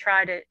probably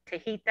try to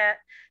heat that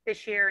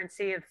this year and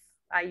see if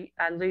I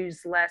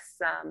lose less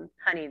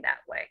honey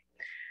that way.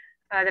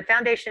 The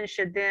foundation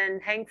should then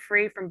hang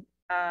free from,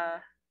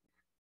 am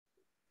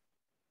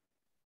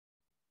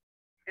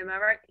I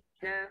right?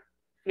 No?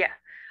 Yeah.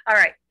 All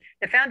right.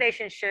 The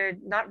foundation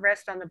should not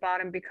rest on the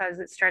bottom because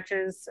it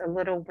stretches a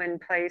little when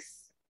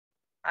placed.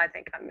 I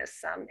think I missed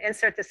some.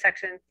 Insert the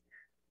section.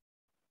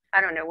 I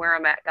don't know where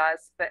I'm at,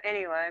 guys, but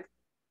anyway.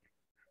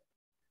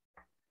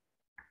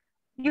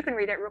 You can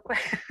read it real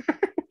quick.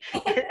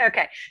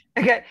 Okay.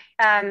 Okay.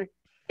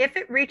 If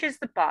it reaches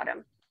the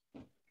bottom,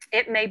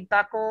 it may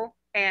buckle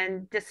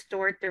and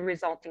distort the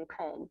resulting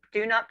comb.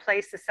 Do not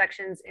place the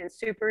sections in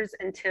supers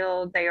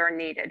until they are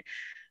needed.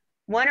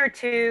 1 or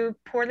 2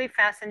 poorly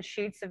fastened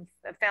sheets of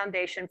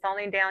foundation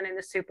falling down in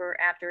the super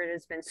after it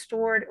has been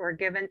stored or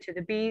given to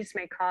the bees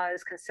may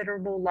cause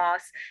considerable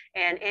loss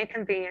and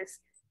inconvenience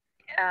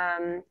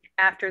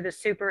after the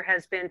super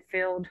has been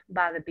filled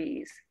by the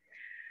bees.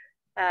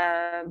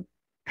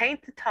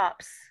 Paint the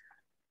tops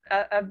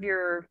of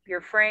your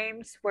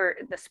frames where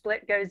the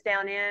split goes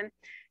down in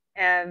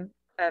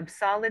of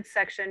solid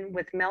section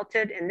with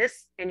melted, and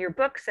this in your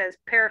book says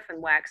paraffin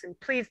wax, and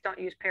please don't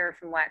use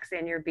paraffin wax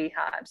in your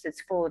beehives.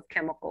 It's full of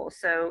chemicals.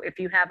 So if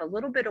you have a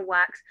little bit of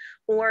wax,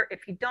 or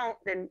if you don't,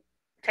 then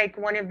take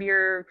one of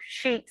your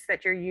sheets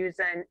that you're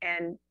using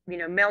and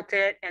melt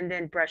it and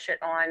then brush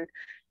it on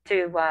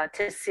to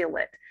seal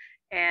it.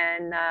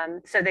 And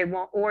so they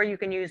won't, or you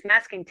can use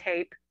masking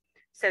tape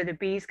so the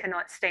bees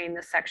cannot stain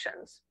the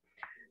sections.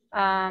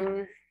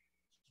 All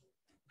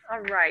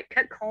right,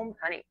 cut comb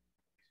honey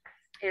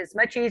is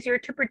much easier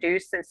to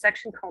produce than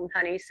section comb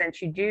honey,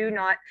 since you do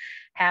not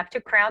have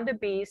to crowd the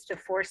bees to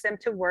force them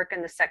to work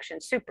in the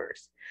section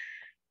supers.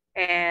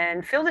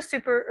 And fill a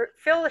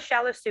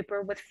shallow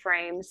super with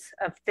frames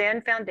of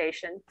thin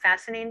foundation,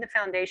 fastening the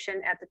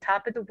foundation at the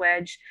top of the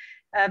wedge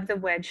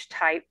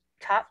type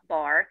top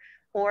bar,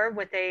 or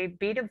with a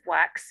bead of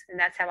wax, and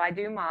that's how I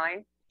do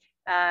mine,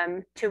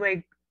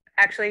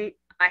 actually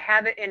I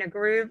have it in a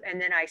groove and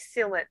then I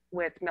seal it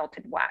with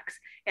melted wax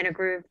in a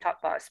groove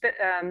top bar.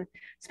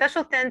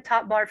 Special thin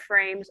top bar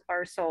frames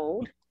are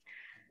sold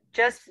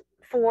just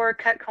for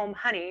cut comb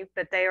honey,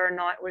 but they are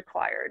not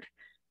required.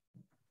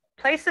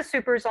 Place the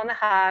supers on the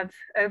hive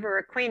over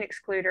a queen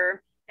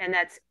excluder, and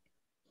that's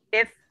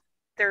if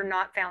they're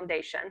not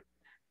foundation,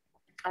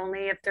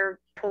 only if they're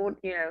pulled,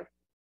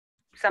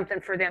 something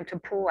for them to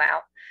pull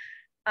out.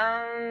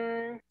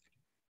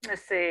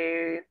 Let's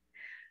see,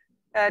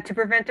 to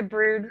prevent the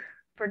brood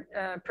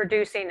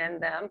producing in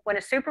them. When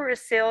a super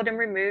is sealed and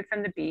removed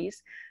from the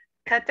bees,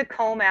 cut the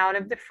comb out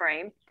of the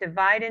frame,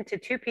 divide into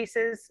 2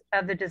 pieces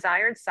of the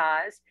desired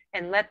size,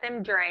 and let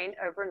them drain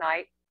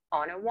overnight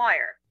on a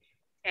wire.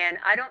 And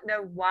I don't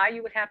know why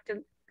you would have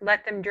to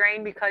let them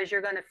drain, because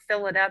you're going to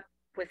fill it up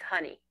with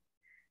honey.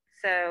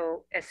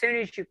 So as soon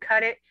as you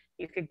cut it,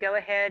 you could go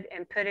ahead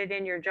and put it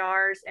in your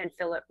jars and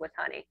fill it with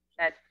honey.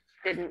 That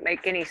didn't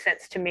make any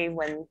sense to me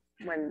when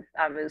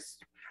I was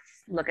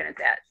looking at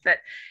that. But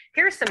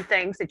here's some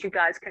things that you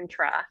guys can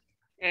try.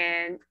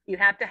 And you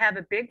have to have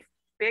a big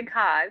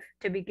hive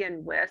to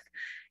begin with.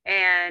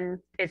 And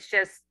it's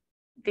just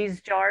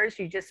these jars,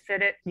 you just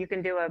fit it. You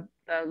can do a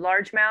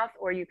large mouth,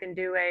 or you can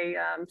do a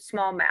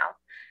small mouth.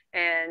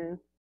 And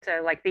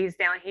So like these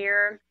down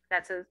here,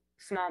 that's a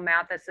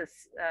smallmouth. That's a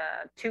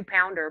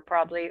 2-pounder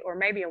probably, or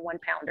maybe a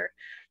 1-pounder.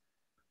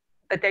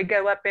 But they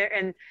go up there,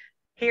 and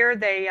here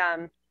they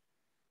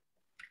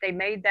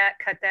made that,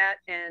 cut that,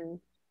 and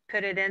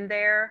put it in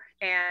there.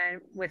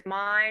 And with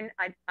mine,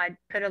 I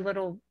put a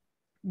little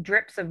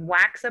drips of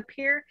wax up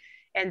here,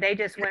 and they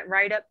just went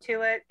right up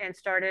to it and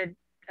started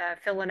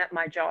filling up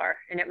my jar,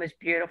 and it was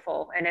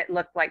beautiful. And it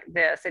looked like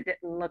this. It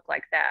didn't look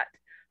like that.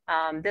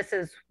 This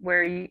is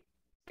where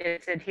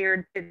it's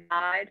adhered to the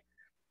side,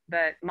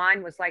 but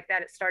mine was like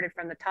that. It started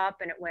from the top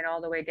and it went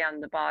all the way down to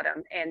the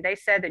bottom. And they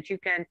said that you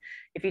can,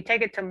 if you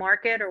take it to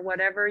market or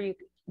whatever,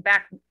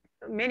 back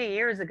many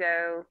years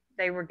ago,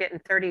 they were getting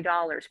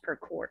 $30 per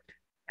quart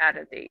out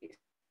of these.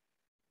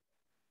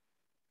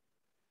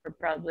 For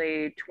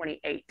probably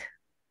 28.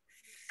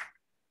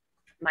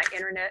 My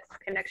internet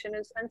connection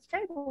is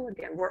unstable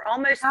again. We're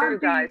almost through,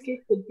 guys. How do you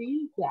get the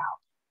bees out?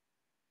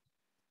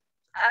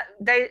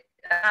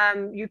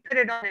 You put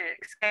it on an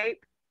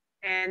escape,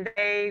 and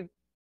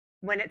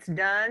when it's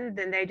done,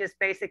 then they just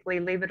basically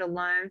leave it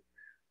alone,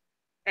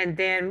 and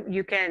then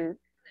you can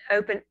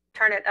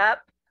turn it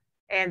up,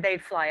 and they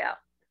fly out.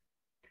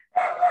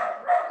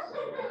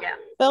 Yeah.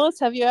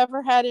 Phyllis, have you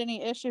ever had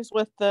any issues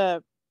with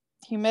the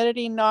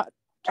humidity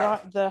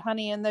the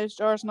honey in those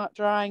jars not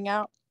drying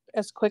out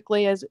as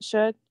quickly as it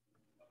should?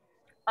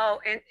 Oh,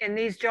 in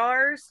these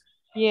jars?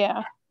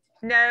 Yeah.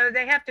 No,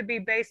 they have to be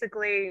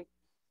basically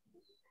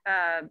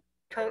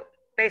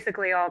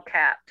basically all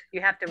capped.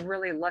 You have to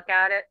really look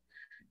at it.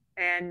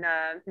 And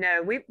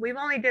no, we've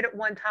only did it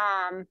one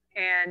time,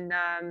 and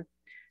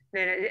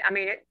then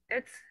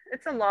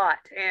it's a lot.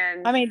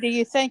 And I mean, do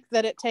you think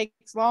that it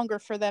takes longer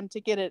for them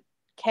to get it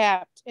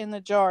capped in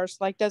the jars?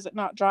 Like, does it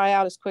not dry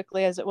out as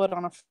quickly as it would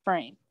on a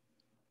frame?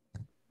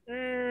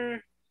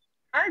 It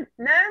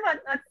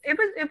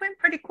went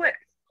pretty quick.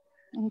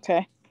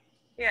 Okay.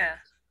 Yeah,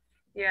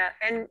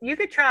 and you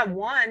could try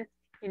one,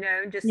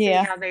 just see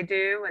how they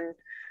do,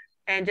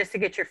 and just to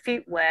get your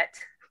feet wet.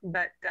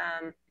 But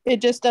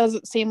it just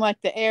doesn't seem like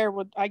the air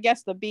would. I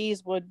guess the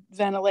bees would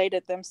ventilate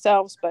it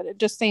themselves, but it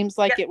just seems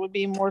like it would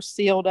be more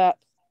sealed up.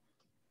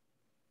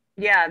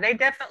 Yeah, they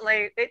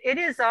definitely. It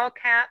is all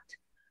capped,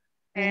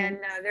 and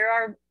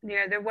there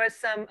was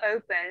some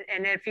open.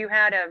 And if you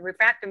had a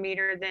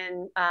refractometer,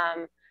 then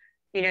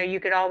you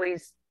could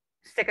always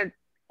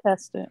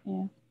test it.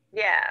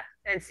 Yeah,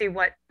 and see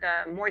what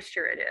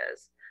moisture it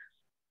is.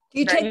 Do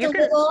you take the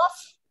lid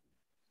off?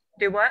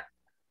 Do what?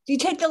 Do you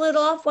take the lid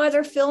off while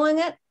they're filling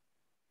it?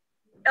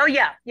 Oh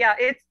yeah.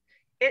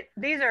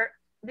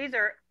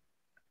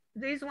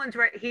 These ones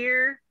right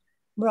here.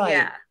 Right.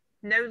 Yeah,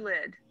 no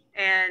lid.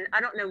 And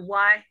I don't know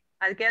why.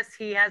 I guess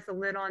he has the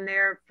lid on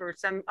there for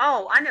some.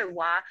 Oh, I know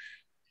why.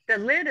 The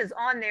lid is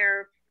on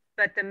there,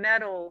 but the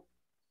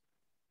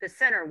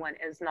center one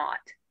is not.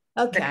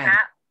 Okay. The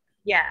cap.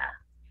 Yeah.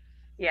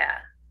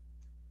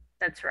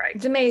 That's right.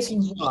 It's a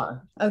mason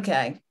jar.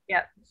 Okay.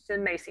 Yeah, it's a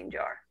mason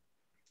jar.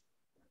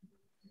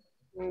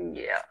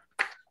 Yeah.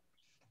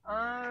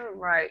 All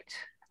right.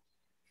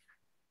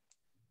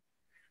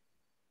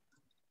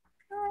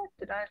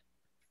 Did I?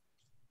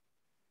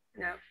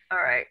 No. All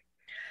right.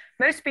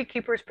 Most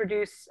beekeepers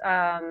produce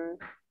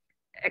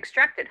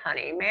extracted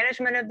honey.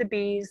 Management of the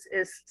bees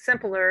is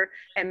simpler,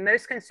 and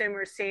most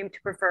consumers seem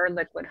to prefer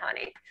liquid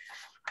honey.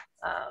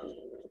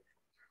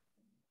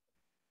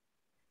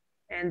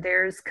 And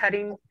there's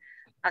cutting,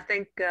 I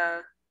think,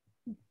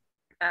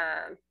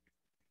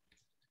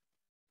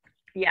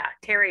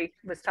 Terry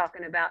was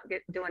talking about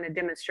doing a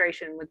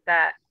demonstration with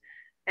that.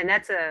 And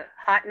that's a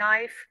hot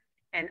knife,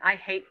 and I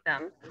hate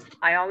them.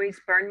 I always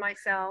burn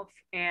myself.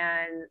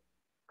 And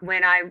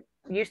when I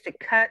used to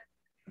cut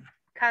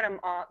them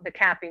off, the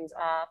cappings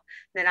off,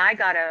 then I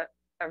got a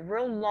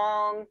real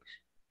long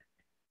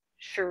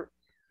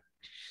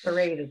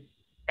serrated.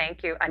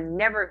 Thank you. I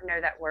never know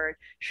that word.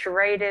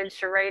 Serrated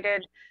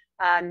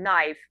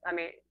knife. I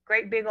mean,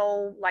 great big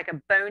old, like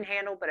a bone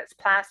handle, but it's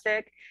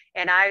plastic.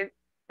 And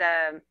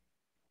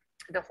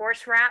the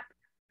horse wrap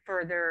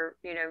for their,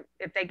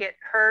 if they get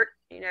hurt,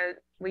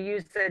 we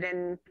use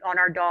it on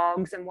our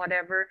dogs and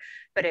whatever,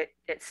 but it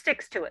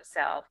sticks to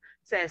itself.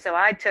 So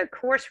I took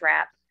horse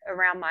wrap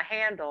around my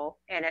handle,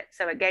 and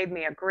so it gave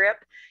me a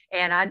grip,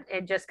 and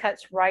it just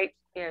cuts right,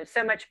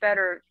 so much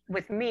better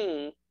with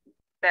me.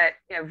 But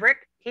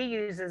Rick, he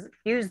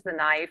used the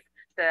knife,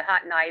 the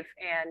hot knife,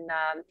 and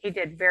he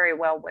did very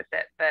well with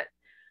it. But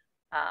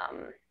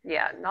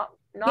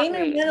not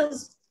me.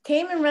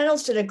 Cayman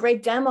Reynolds did a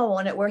great demo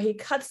on it where he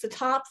cuts the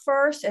top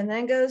first and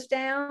then goes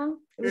down.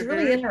 It was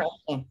really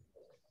interesting.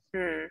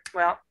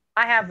 Well,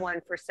 I have one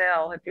for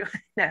sale. If you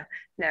no,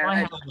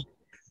 no,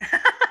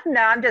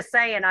 I'm just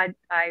saying I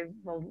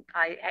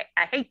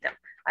hate them.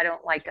 I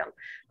don't like them.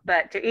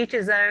 But to each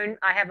his own.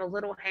 I have a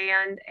little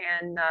hand,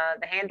 and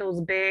the handle's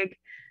big.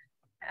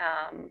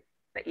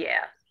 But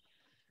yeah.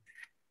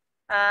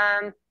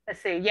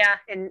 Let's see. Yeah.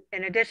 In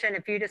addition,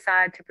 if you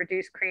decide to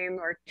produce cream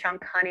or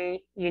chunk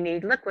honey, you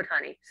need liquid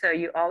honey. So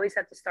you always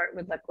have to start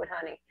with liquid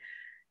honey.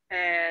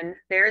 And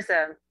there's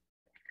a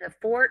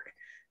fork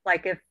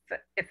Like if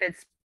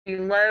it's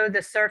below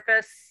the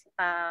surface,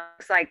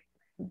 it's like,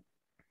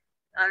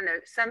 I don't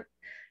know,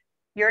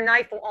 your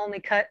knife will only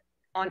cut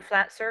on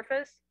flat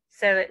surface,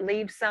 so it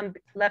leaves some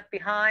left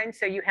behind.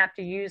 So you have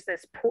to use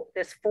this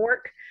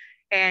fork,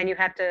 and you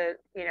have to,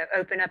 you know,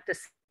 open up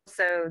this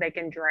so they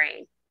can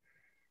drain.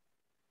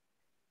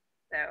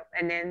 So,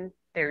 and then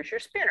there's your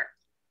spinner.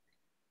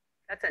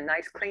 That's a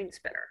nice clean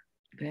spinner.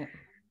 Yeah.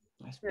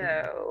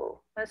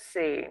 So let's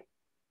see.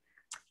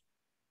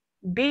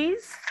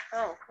 Bees,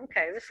 oh,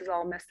 okay, this is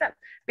all messed up.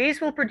 Bees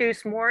will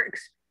produce more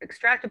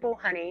extractable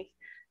honey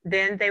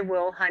than they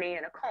will honey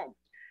in a comb.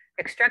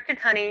 Extracted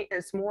honey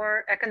is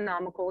more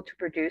economical to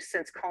produce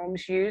since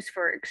combs used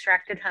for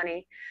extracted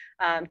honey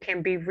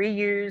can be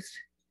reused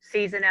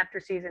season after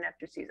season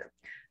after season.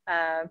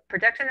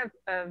 Production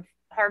of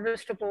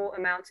harvestable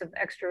amounts of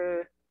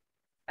extra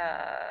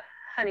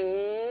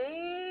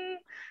honey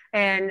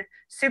and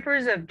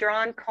supers of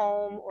drawn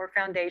comb or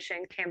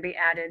foundation can be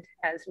added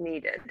as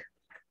needed.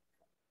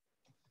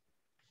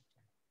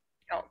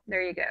 Oh,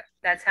 there you go.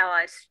 That's how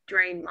I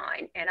strain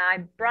mine. And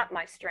I brought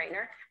my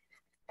strainer.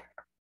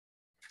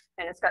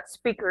 And it's got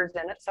speakers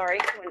in it. Sorry,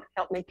 it wouldn't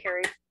help me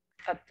carry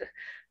up the,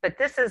 but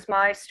this is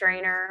my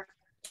strainer.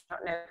 I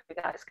don't know if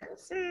you guys can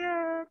see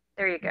it.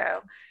 There you go.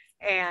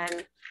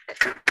 And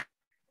it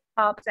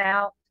pops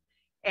out.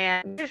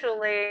 And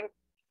usually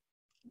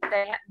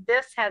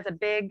this has a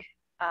big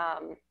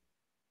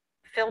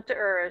filter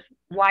or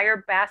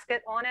wire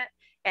basket on it.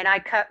 And I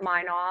cut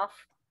mine off.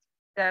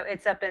 So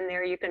it's up in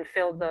there. You can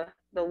feel the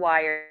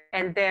wire.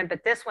 And then,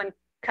 but this one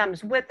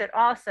comes with it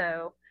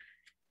also.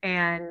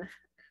 And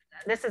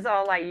this is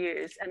all I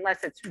use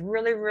unless it's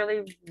really,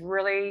 really,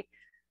 really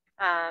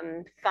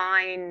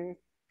fine,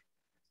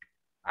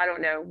 I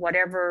don't know,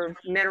 whatever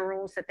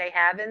minerals that they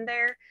have in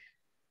there.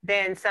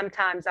 Then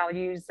sometimes I'll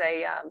use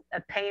a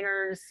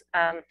painter's,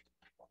 I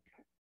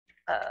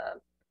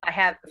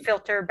have a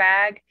filter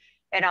bag,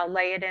 and I'll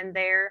lay it in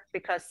there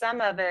because some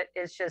of it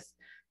is just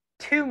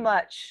too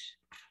much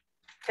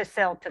to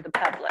sell to the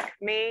public.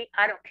 Me,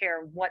 I don't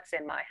care what's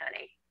in my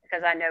honey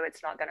because I know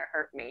it's not going to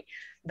hurt me.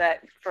 But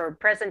for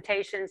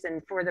presentations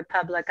and for the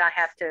public, I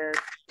have to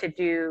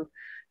do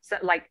so,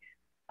 like,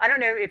 I don't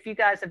know if you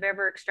guys have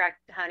ever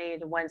extracted honey,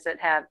 the ones that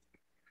have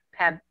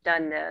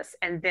done this,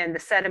 and then the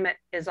sediment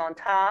is on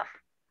top.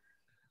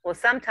 Well,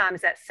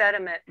 sometimes that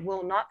sediment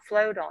will not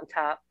float on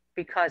top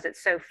because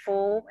it's so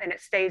full and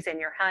it stays in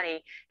your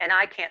honey, and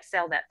I can't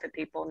sell that to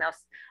people. Now,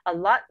 a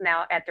lot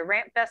now at the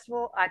Ramp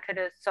Festival, I could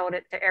have sold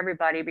it to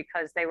everybody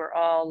because they were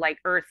all like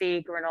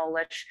earthy,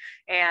 granolish,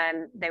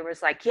 and they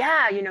was like,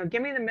 yeah, you know,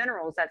 give me the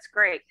minerals, that's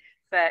great.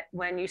 But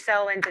when you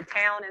sell into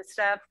town and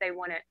stuff, they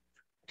want it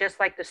just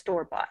like the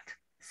store-bought.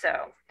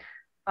 So,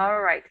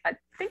 all right, I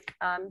think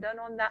I'm done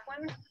on that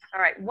one.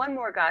 All right, one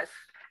more, guys.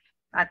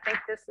 I think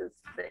this is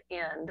the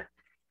end.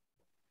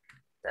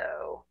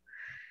 So,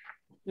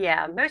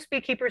 yeah, most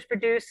beekeepers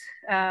produce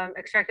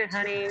extracted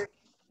honey.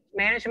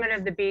 Management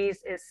of the bees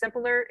is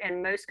simpler,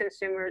 and most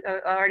consumers, I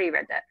already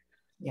read that.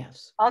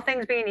 Yes. All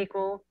things being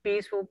equal,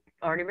 bees will,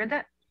 already read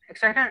that.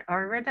 Extract honey,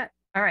 already read that.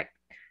 All right.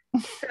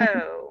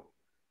 So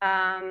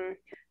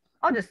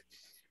I'll just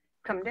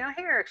come down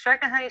here.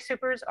 Extracted honey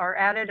supers are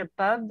added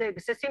above the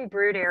existing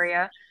brood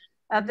area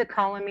of the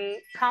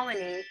colony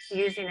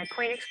using a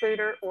queen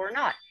excluder or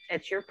not.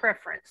 It's your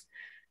preference.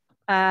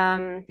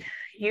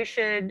 You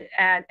should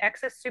add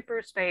excess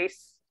super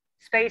space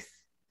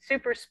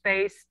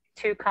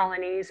to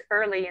colonies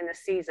early in the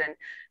season,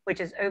 which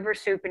is over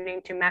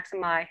supering to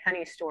maximize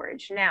honey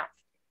storage. Now,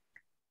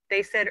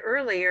 they said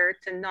earlier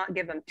to not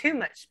give them too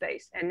much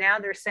space, and now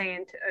they're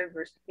saying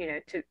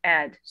to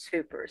add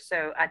super.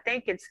 So I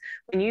think it's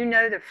when you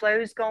know the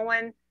flow's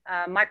going,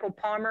 Michael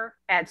Palmer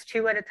adds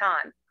two at a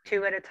time,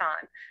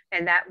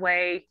 and that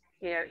way,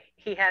 you know,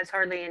 he has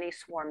hardly any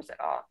swarms at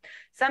all.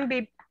 Some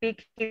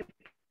beekeepers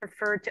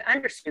prefer to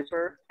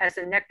undersuper as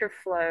the nectar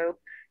flow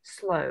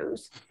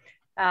slows.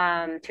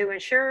 To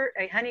ensure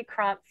a honey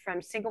crop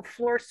from single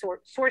floor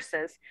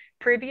sources,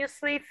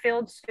 previously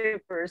filled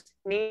supers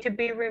need to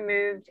be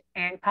removed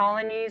and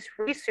colonies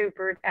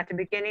resupered at the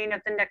beginning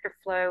of the nectar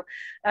flow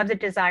of the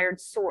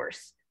desired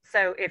source.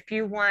 So if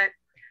you want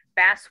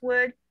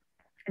basswood,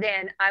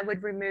 then I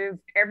would remove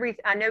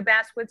I know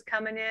basswood's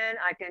coming in.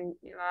 I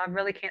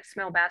really can't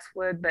smell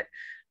basswood, but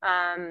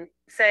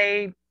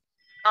say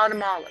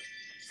autumn olive.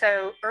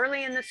 So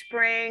early in the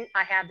spring,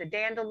 I have the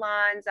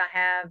dandelions, I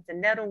have the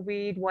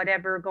nettleweed,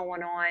 whatever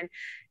going on.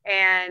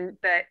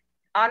 But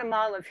autumn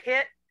olive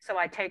hit, so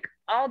I take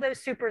all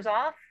those supers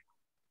off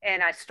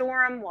and I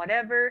store them,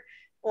 whatever,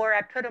 or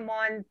I put them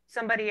on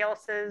somebody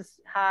else's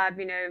hive,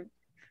 you know,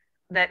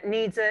 that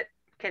needs it,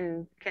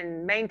 can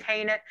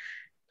maintain it.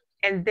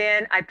 And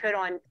then I put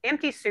on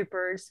empty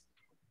supers,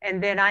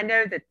 and then I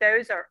know that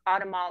those are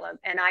autumn olive,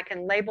 and I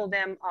can label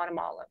them autumn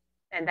olive.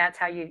 And that's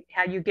how you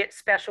get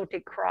specialty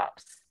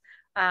crops.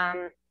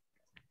 Yep,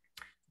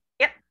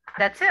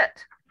 that's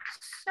it.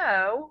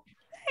 So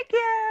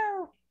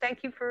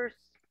thank you for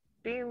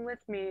being with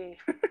me.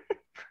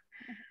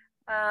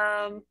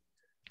 All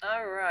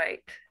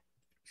right,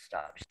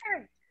 stop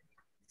sharing.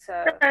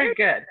 So Very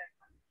good.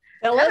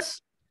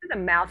 Phyllis? it's a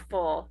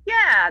mouthful.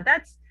 Yeah,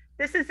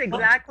 this is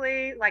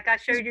exactly like I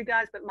showed you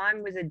guys, but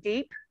mine was a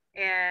deep,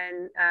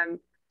 and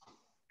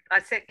I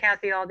sent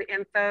Kathy all the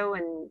info,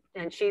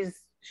 and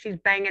she's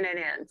banging it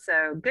in.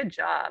 So good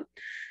job.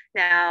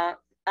 Now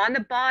on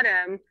the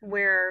bottom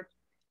where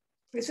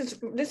This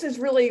is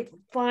really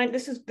fine.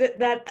 This is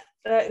that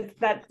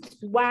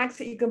wax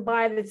that you can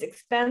buy that's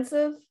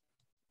expensive.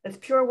 That's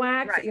pure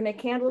wax Right. that you make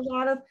candles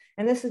out of,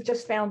 and this is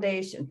just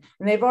foundation.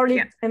 And they've already,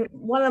 Yeah. in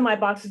one of my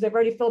boxes, they've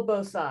already filled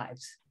both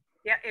sides.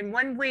 yeah, in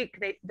 1 week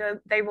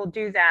they will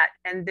do that,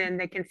 and then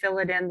they can fill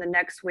it in the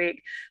next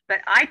week.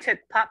 But I took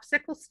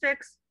popsicle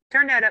sticks.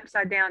 Turn that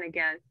upside down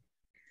again.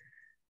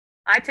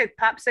 I took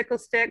popsicle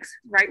sticks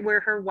right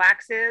where her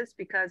wax is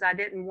because I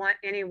didn't want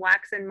any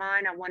wax in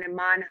mine. I wanted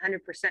mine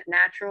 100%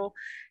 natural.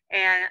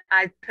 And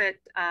I put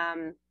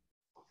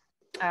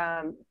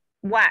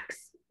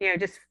wax,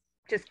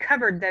 just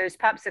covered those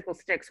popsicle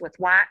sticks with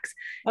wax.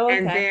 Oh, okay.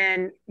 And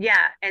then,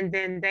 yeah, and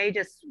then they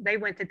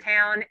went to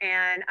town,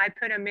 and I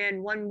put them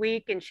in 1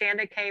 week, and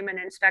Shanda came and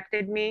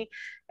inspected me,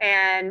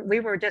 and we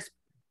were just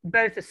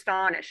both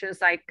astonished. It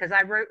was like, because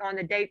I wrote on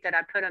the date that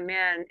I put them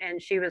in, and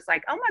she was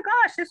like, oh my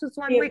gosh, this was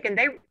 1 week, and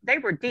they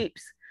were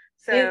deeps.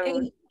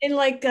 So in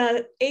like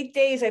 8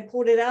 days, I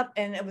pulled it up,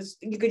 and it was,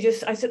 you could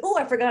just, I said, oh,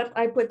 I forgot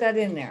I put that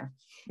in there.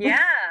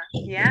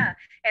 yeah.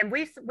 And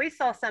we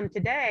saw some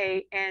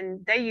today,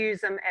 and they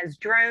use them as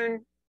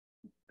drone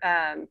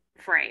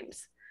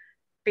frames,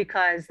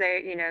 because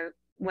they,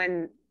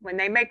 when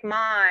they make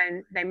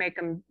mine, they make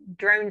them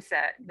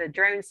the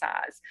drone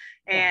size.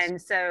 And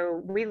yes.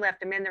 So we left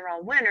them in there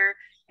all winter,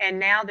 and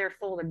now they're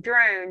full of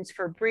drones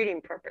for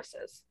breeding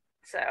purposes.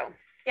 So,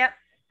 yep,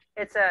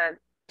 it's a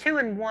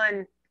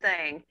 2-in-1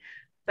 thing.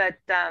 But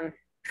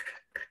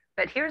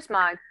here's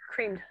my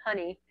creamed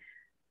honey.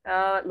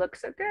 Oh, it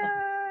looks so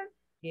good.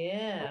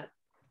 Yeah.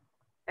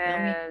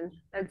 And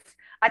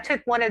I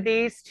took one of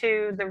these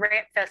to the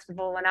Rant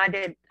Festival, and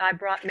I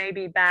brought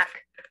maybe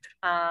back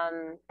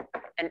an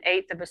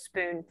 1/8 of a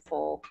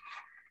spoonful,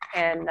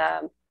 and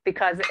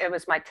because it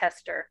was my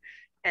tester.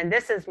 And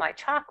this is my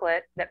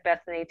chocolate that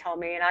Bethany told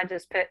me, and I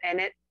just put, and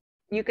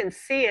you can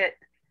see it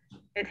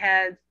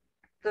has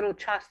little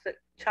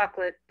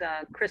chocolate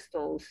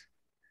crystals.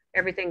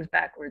 Everything's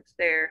backwards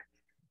there.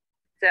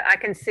 So I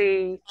can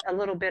see a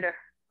little bit of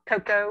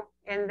cocoa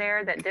in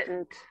there that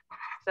didn't.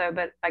 So,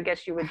 but I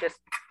guess you would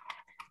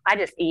I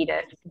just eat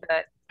it,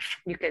 but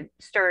you could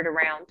stir it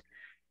around.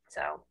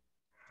 So,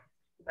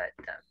 but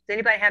does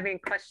anybody have any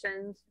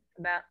questions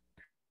about?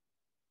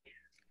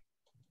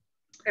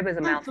 It was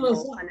a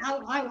mouthful.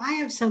 I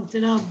have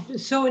something.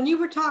 So when you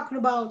were talking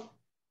about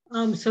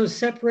so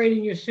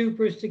separating your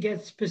supers to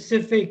get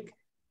specific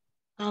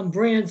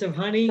brands of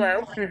honey,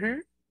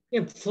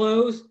 it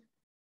flows.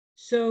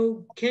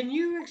 So can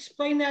you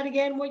explain that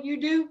again? What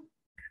you do?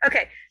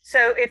 Okay,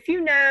 so if I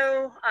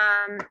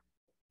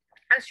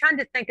was trying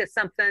to think of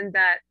something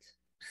that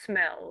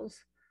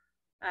smells.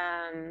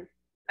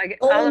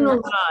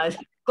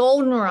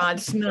 Goldenrod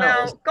smells.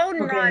 Well,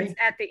 goldenrod's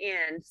at the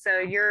end, so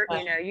you're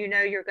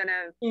you're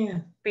gonna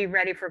be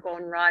ready for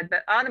goldenrod,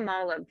 but autumn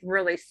olive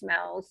really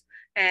smells,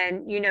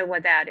 and you know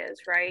what that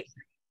is, right?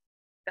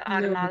 The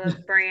autumn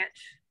olive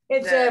branch.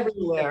 It's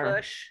everywhere. The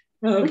bush.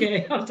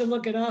 Okay, I'll have to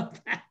look it up.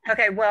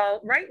 Okay,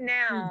 well, right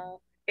now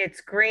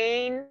it's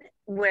green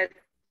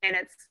and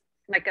it's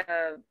like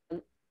a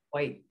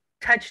white,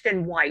 touched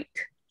in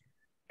white.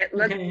 It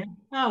looks. Okay.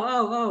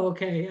 Oh,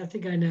 okay. I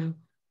think I know.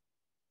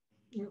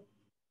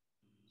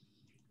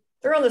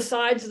 They're on the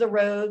sides of the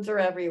roads. They're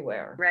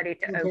everywhere. Ready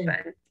to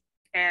open.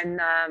 And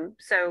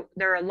so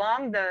they're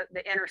along the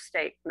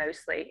interstate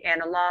mostly,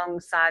 and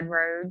along side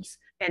roads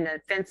and the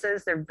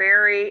fences. They're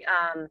very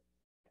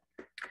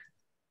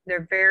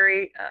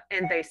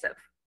invasive.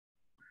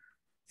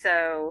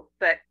 So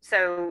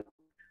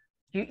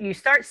you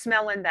start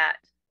smelling that,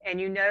 and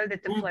you know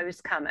that the flow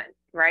is coming,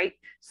 right?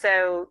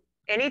 So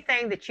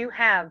anything that you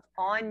have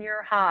on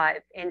your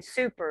hive in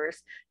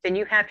supers, then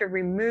you have to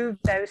remove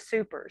those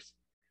supers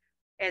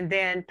and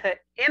then put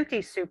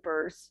empty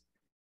supers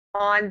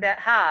on that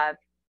hive.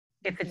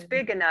 If it's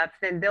big enough,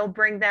 then they'll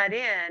bring that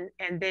in,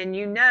 and then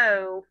you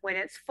know when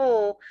it's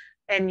full,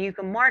 and you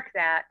can mark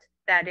that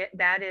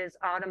is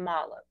autumn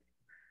olive.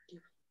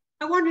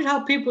 I wondered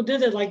how people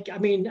did it. Like, I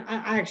mean,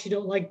 I actually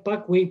don't like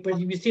buckwheat, but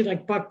you see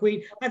like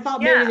buckwheat. I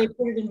thought maybe they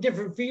put it in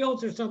different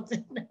fields or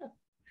something.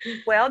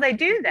 Well, they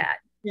do that.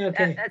 Yeah,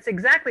 okay. That's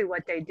exactly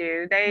what they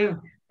do.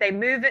 They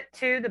move it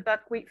to the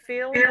buckwheat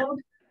field,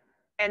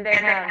 and they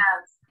have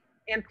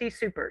empty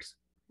supers.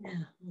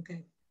 Yeah,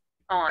 okay.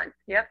 On.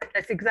 Yep,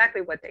 that's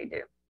exactly what they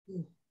do.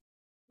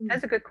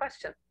 That's a good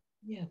question.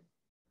 Yeah.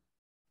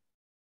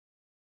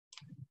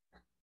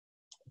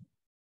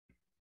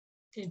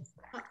 Okay.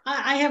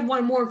 I have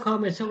one more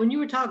comment. So when you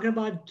were talking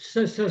about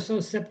so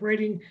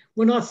separating,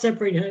 we're not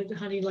separating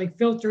honey, like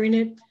filtering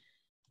it,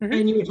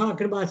 and you were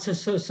talking about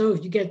so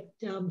if you get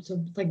some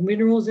like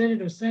minerals in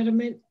it or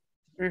sediment,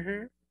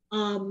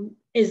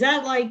 is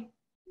that like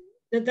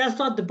that's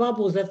not the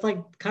bubbles? That's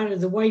like kind of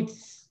the white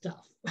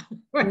stuff.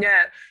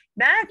 No,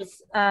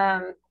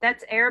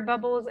 that's air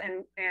bubbles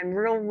and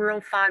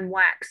real fine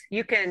wax.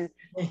 You can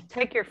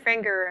take your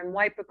finger and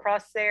wipe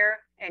across there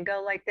and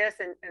go like this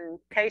and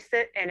taste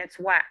it, and it's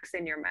wax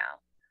in your mouth.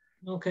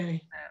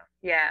 Okay.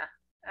 Yeah.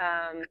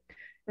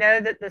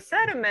 No, that the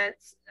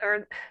sediments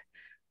are,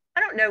 I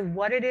don't know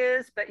what it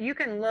is, but you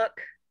can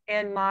look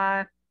in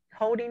my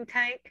holding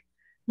tank,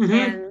 Mhm.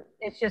 and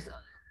it's just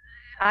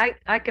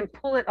I can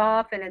pull it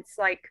off, and it's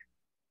like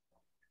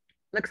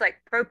looks like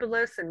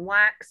propolis and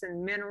wax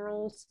and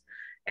minerals,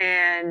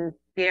 and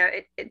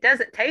it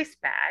doesn't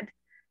taste bad,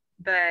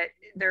 but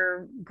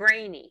they're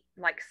grainy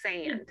like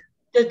sand.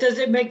 Does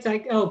it make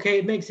like, okay,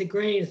 it makes it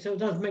grainy, so it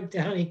doesn't make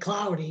the honey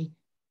cloudy.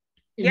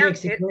 It Yeah,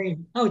 makes it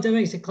grainy. Oh, that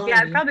makes it cloudy.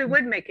 yeah, it probably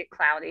would make it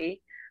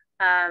cloudy.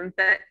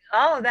 But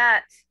all of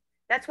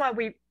that's why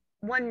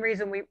one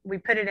reason we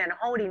put it in a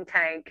holding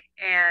tank,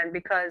 and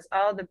because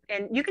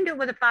and you can do it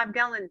with a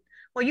 5-gallon,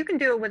 well, you can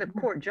do it with a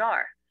quart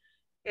jar.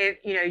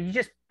 You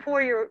just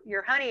pour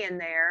your honey in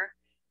there,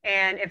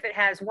 and if it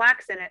has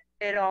wax in it,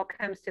 it all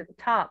comes to the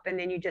top, and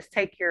then you just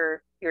take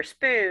your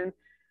spoon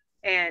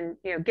and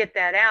get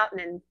that out, and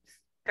then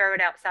throw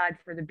it outside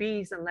for the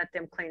bees and let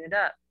them clean it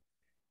up.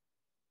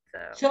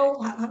 So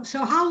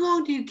how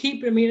long do you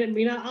keep it?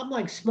 I'm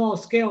like small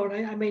scale,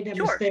 and I made that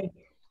Sure. mistake.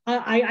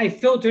 I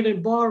filtered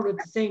and borrowed at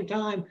the same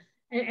time,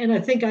 and I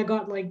think I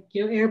got like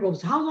air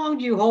bubbles. How long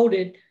do you hold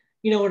it?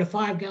 In a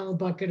 5-gallon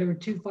bucket or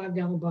 2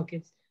 5-gallon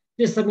buckets?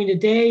 Just a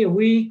day, a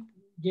week.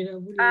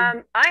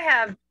 I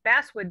have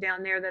basswood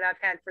down there that I've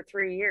had for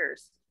 3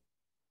 years.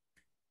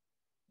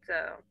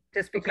 So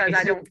just because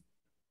Okay,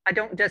 I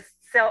don't just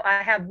sell.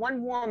 I have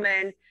one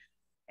woman,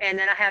 and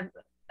then I have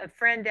a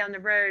friend down the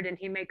road, and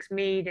he makes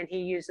mead and he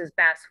uses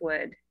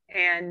basswood.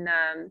 And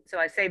so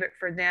I save it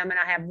for them. And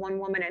I have one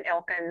woman in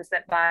Elkins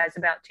that buys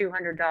about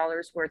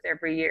 $200 worth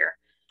every year.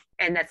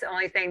 And that's the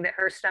only thing that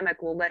her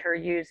stomach will let her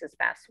use is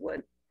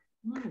basswood.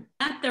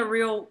 Not the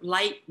real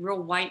light,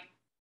 real white.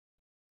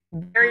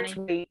 Very honey.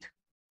 sweet.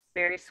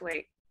 Very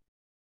sweet.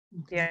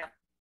 Yeah.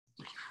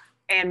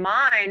 And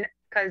mine,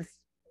 because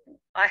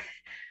I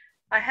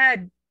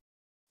had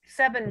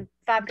 7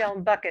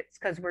 5-gallon buckets,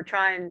 because we're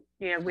trying,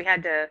 we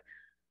had to,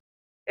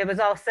 it was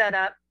all set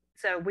up.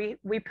 So we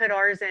put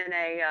ours in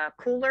a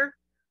cooler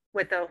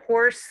with a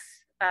horse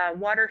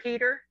water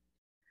heater,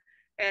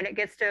 and it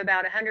gets to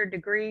about 100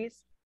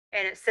 degrees,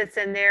 and it sits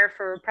in there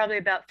for probably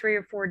about 3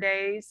 or 4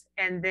 days,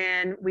 and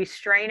then we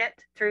strain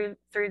it through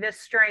this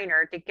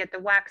strainer to get the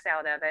wax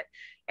out of it,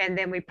 and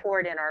then we pour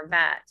it in our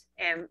vat.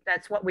 And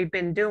that's what we've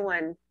been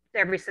doing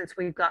ever since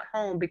we got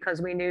home,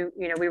 because we knew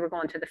we were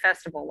going to the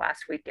festival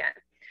last weekend.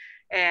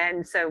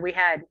 And so we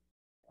had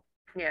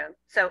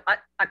so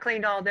I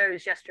cleaned all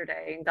those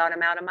yesterday and got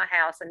them out of my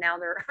house, and now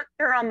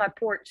they're on my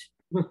porch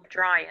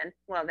drying.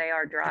 Well, they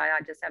are dry.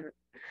 I just haven't.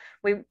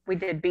 We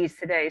did bees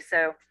today,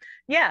 so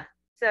yeah.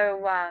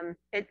 So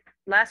it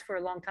lasts for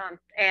a long time,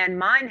 and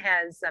mine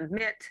has a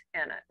mint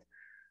in it,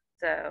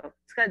 so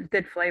it's got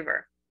good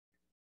flavor.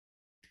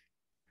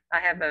 I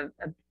have a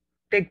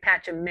big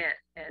patch of mint,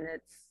 and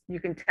you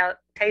can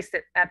taste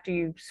it after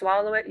you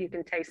swallow it. You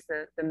can taste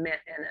the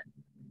mint in it.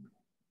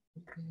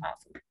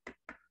 Awesome.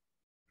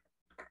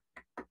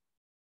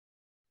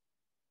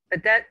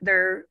 But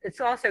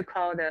it's also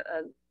called a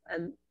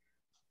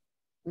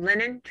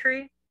linen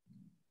tree.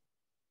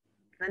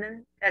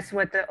 Linen. That's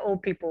what the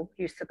old people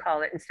used to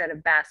call it instead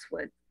of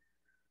basswood.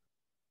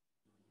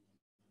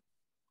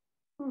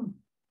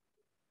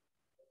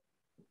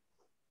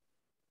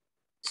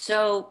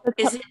 So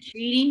is it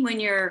cheating when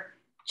you're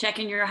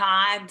checking your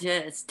hive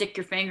to stick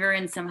your finger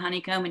in some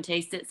honeycomb and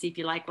taste it, see if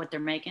you like what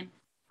they're making?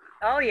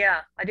 Oh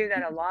yeah, I do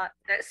that a lot,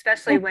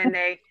 especially when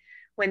they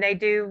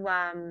do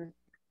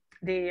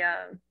the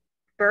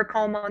burr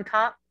comb on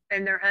top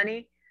in their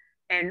honey,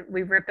 and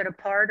we rip it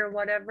apart or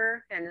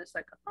whatever, and it's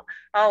like,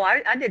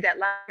 I did that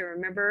last year.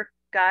 Remember,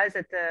 guys,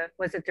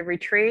 was it the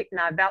retreat, and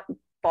I about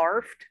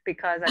barfed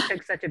because I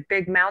took such a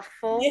big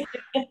mouthful.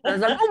 I was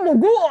like, oh my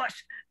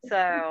gosh.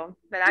 So,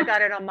 but I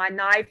got it on my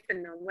knife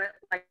and went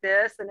like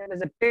this, and it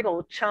was a big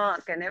old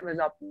chunk, and it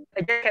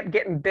just kept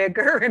getting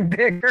bigger and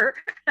bigger.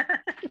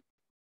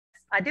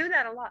 I do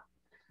that a lot.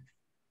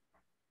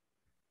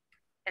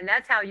 And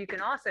that's how you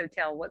can also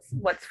tell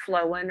what's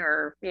flowing,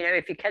 or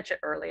if you catch it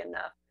early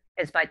enough,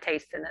 is by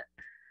tasting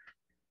it.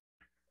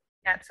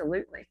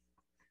 Absolutely.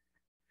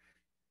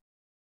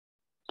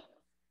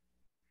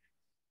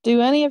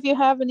 Do any of you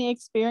have any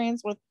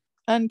experience with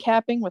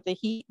uncapping with a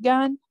heat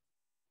gun?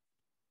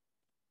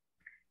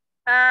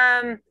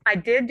 I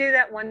did do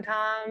that one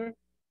time,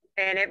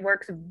 and it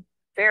works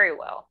very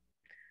well.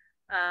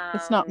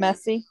 It's not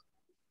messy.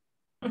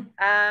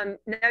 No,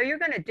 you're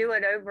going to do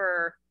it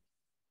over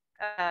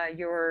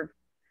your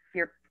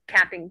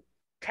capping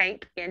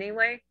tank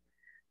anyway,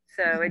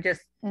 so it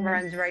just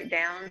runs right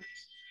down.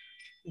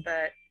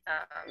 But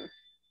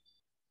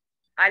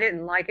I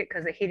didn't like it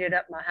because it heated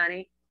up my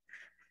honey,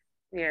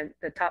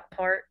 the top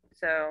part.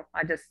 So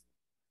I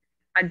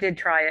did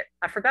try it.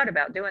 I forgot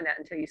about doing that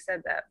until you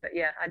said that, but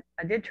yeah,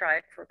 I did try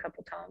it for a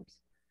couple times.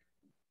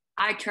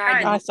 I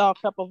tried. I saw a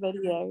couple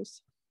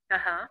videos.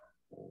 Uh-huh.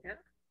 Yeah.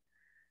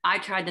 I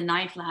tried the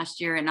knife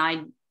last year, and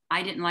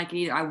I didn't like it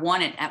either. I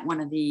won it at one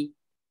of the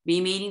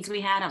bee meetings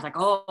we had. I was like,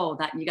 oh,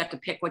 that you got to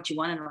pick what you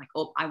wanted. I'm like,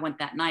 oh, I want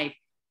that knife,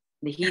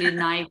 the heated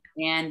knife.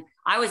 And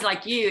I was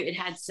like you, it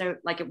had so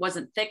like it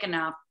wasn't thick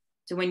enough.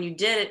 So when you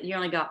did it, you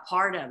only got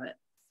part of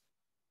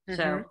it.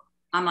 So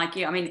I'm like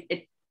you. I mean,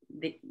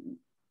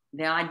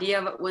 the idea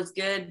of it was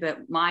good,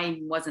 but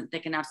mine wasn't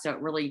thick enough. So it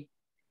really,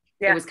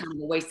 it was kind of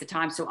a waste of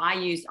time. So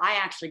I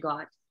actually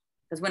got,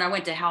 because when I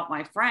went to help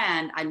my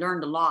friend, I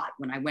learned a lot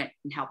when I went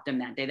and helped them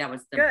that day. That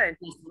was the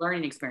best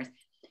learning experience.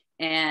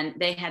 And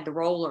they had the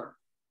roller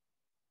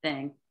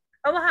thing.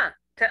 Oh,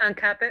 to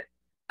uncap it.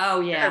 Oh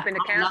yeah, open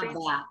the I love capping.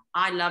 that.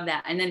 I love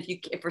that. And then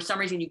if for some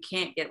reason you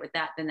can't get it with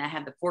that, then I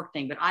have the fork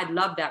thing. But I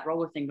love that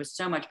roller thing. Was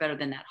so much better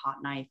than that hot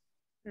knife.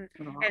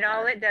 And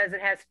all it does, it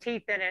has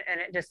teeth in it,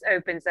 and it just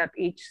opens up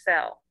each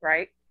cell,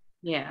 right?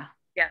 Yeah.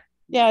 Yeah.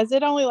 Yeah. Is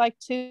it only like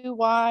 2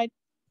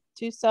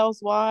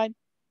 cells wide?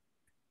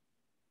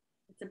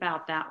 It's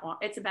about that one.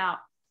 It's about.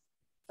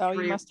 Oh,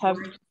 you must have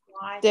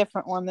a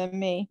different one than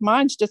me.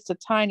 Mine's just a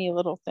tiny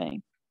little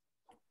thing.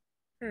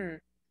 Well,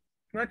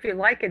 if you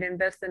like it,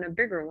 invest in a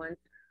bigger one.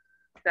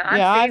 So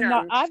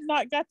I've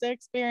not got to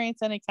experience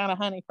any kind of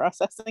honey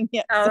processing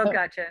yet. Oh, so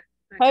gotcha. Okay.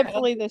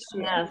 Hopefully this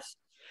year. Yes.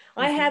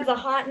 I have the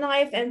hot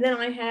knife, and then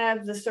I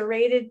have the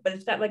serrated, but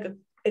it's got like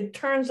it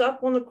turns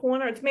up on the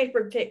corner. It's made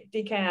for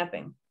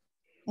decapping.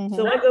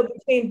 So I go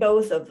between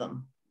both of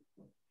them.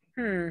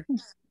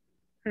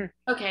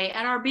 Okay,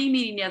 at our bee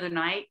meeting the other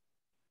night,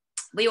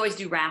 we always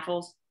do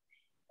raffles,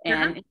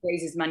 and it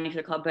raises money for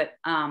the club. But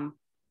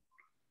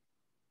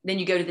then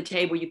you go to the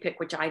table, you pick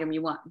which item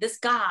you want. This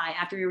guy,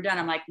 after we were done,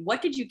 I'm like,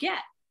 "What did you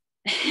get?"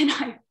 And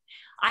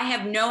I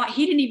have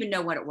he didn't even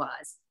know what it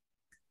was,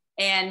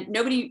 and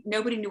nobody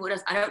knew what it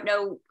was. I don't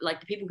know, like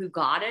the people who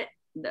got it,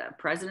 the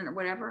president or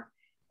whatever.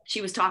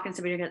 She was talking to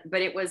somebody,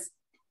 but it was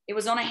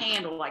on a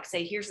handle, like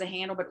say, here's the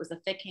handle, but it was a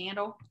thick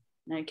handle.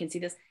 Now you can see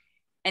this.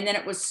 And then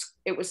it was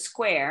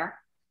square,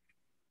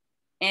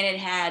 and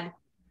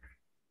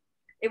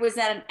it was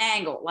at an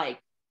angle,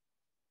 like,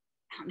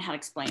 I don't know how to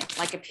explain it.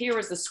 Like up here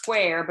was the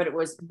square, but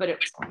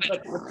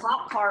the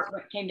top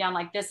part came down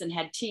like this and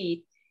had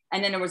teeth.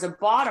 And then there was a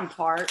bottom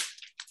part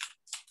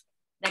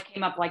that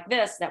came up like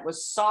this that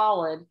was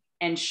solid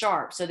and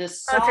sharp. So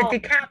this it's a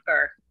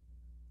decapper.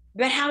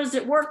 But how does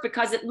it work?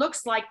 Because it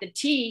looks like the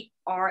teeth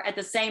are at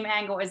the same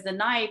angle as the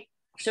knife.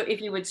 So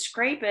if you would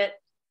scrape it,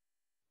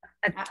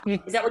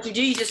 is that what you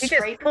do? You just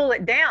pull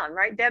it down,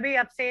 right, Debbie?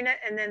 I've seen it,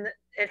 and then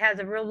it has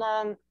a real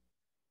long.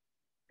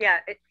 Yeah,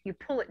 you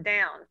pull it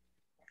down.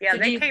 Yeah, so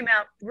they came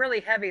out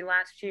really heavy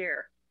last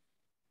year.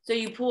 So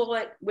you pull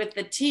it with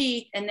the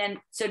teeth, and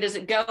then so does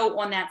it go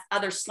on that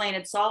other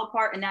slanted solid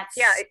part? And that's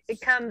it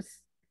comes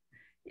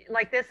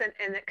like this,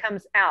 and it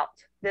comes out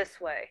this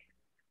way.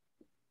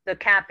 The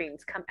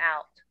cappings come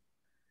out.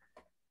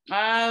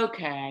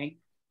 Okay.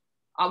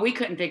 We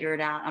couldn't figure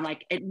it out. I'm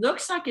like, it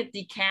looks like a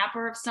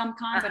decapper of some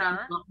kind, but I'm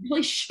not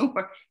really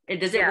sure.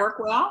 Does it work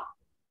well?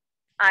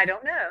 I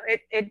don't know.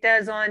 It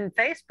does on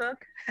Facebook.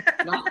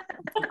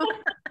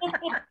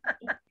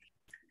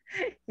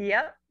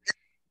 Yep.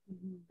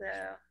 So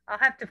I'll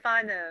have to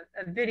find a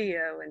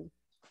video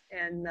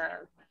and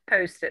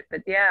post it.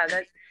 But yeah,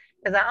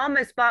 because I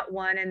almost bought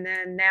one, and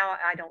then now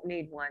I don't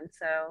need one.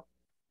 So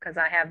because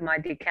I have my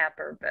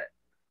decapper, but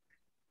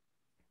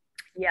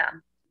yeah.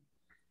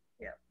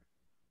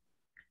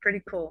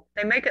 Pretty cool.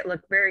 They make it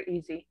look very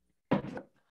easy.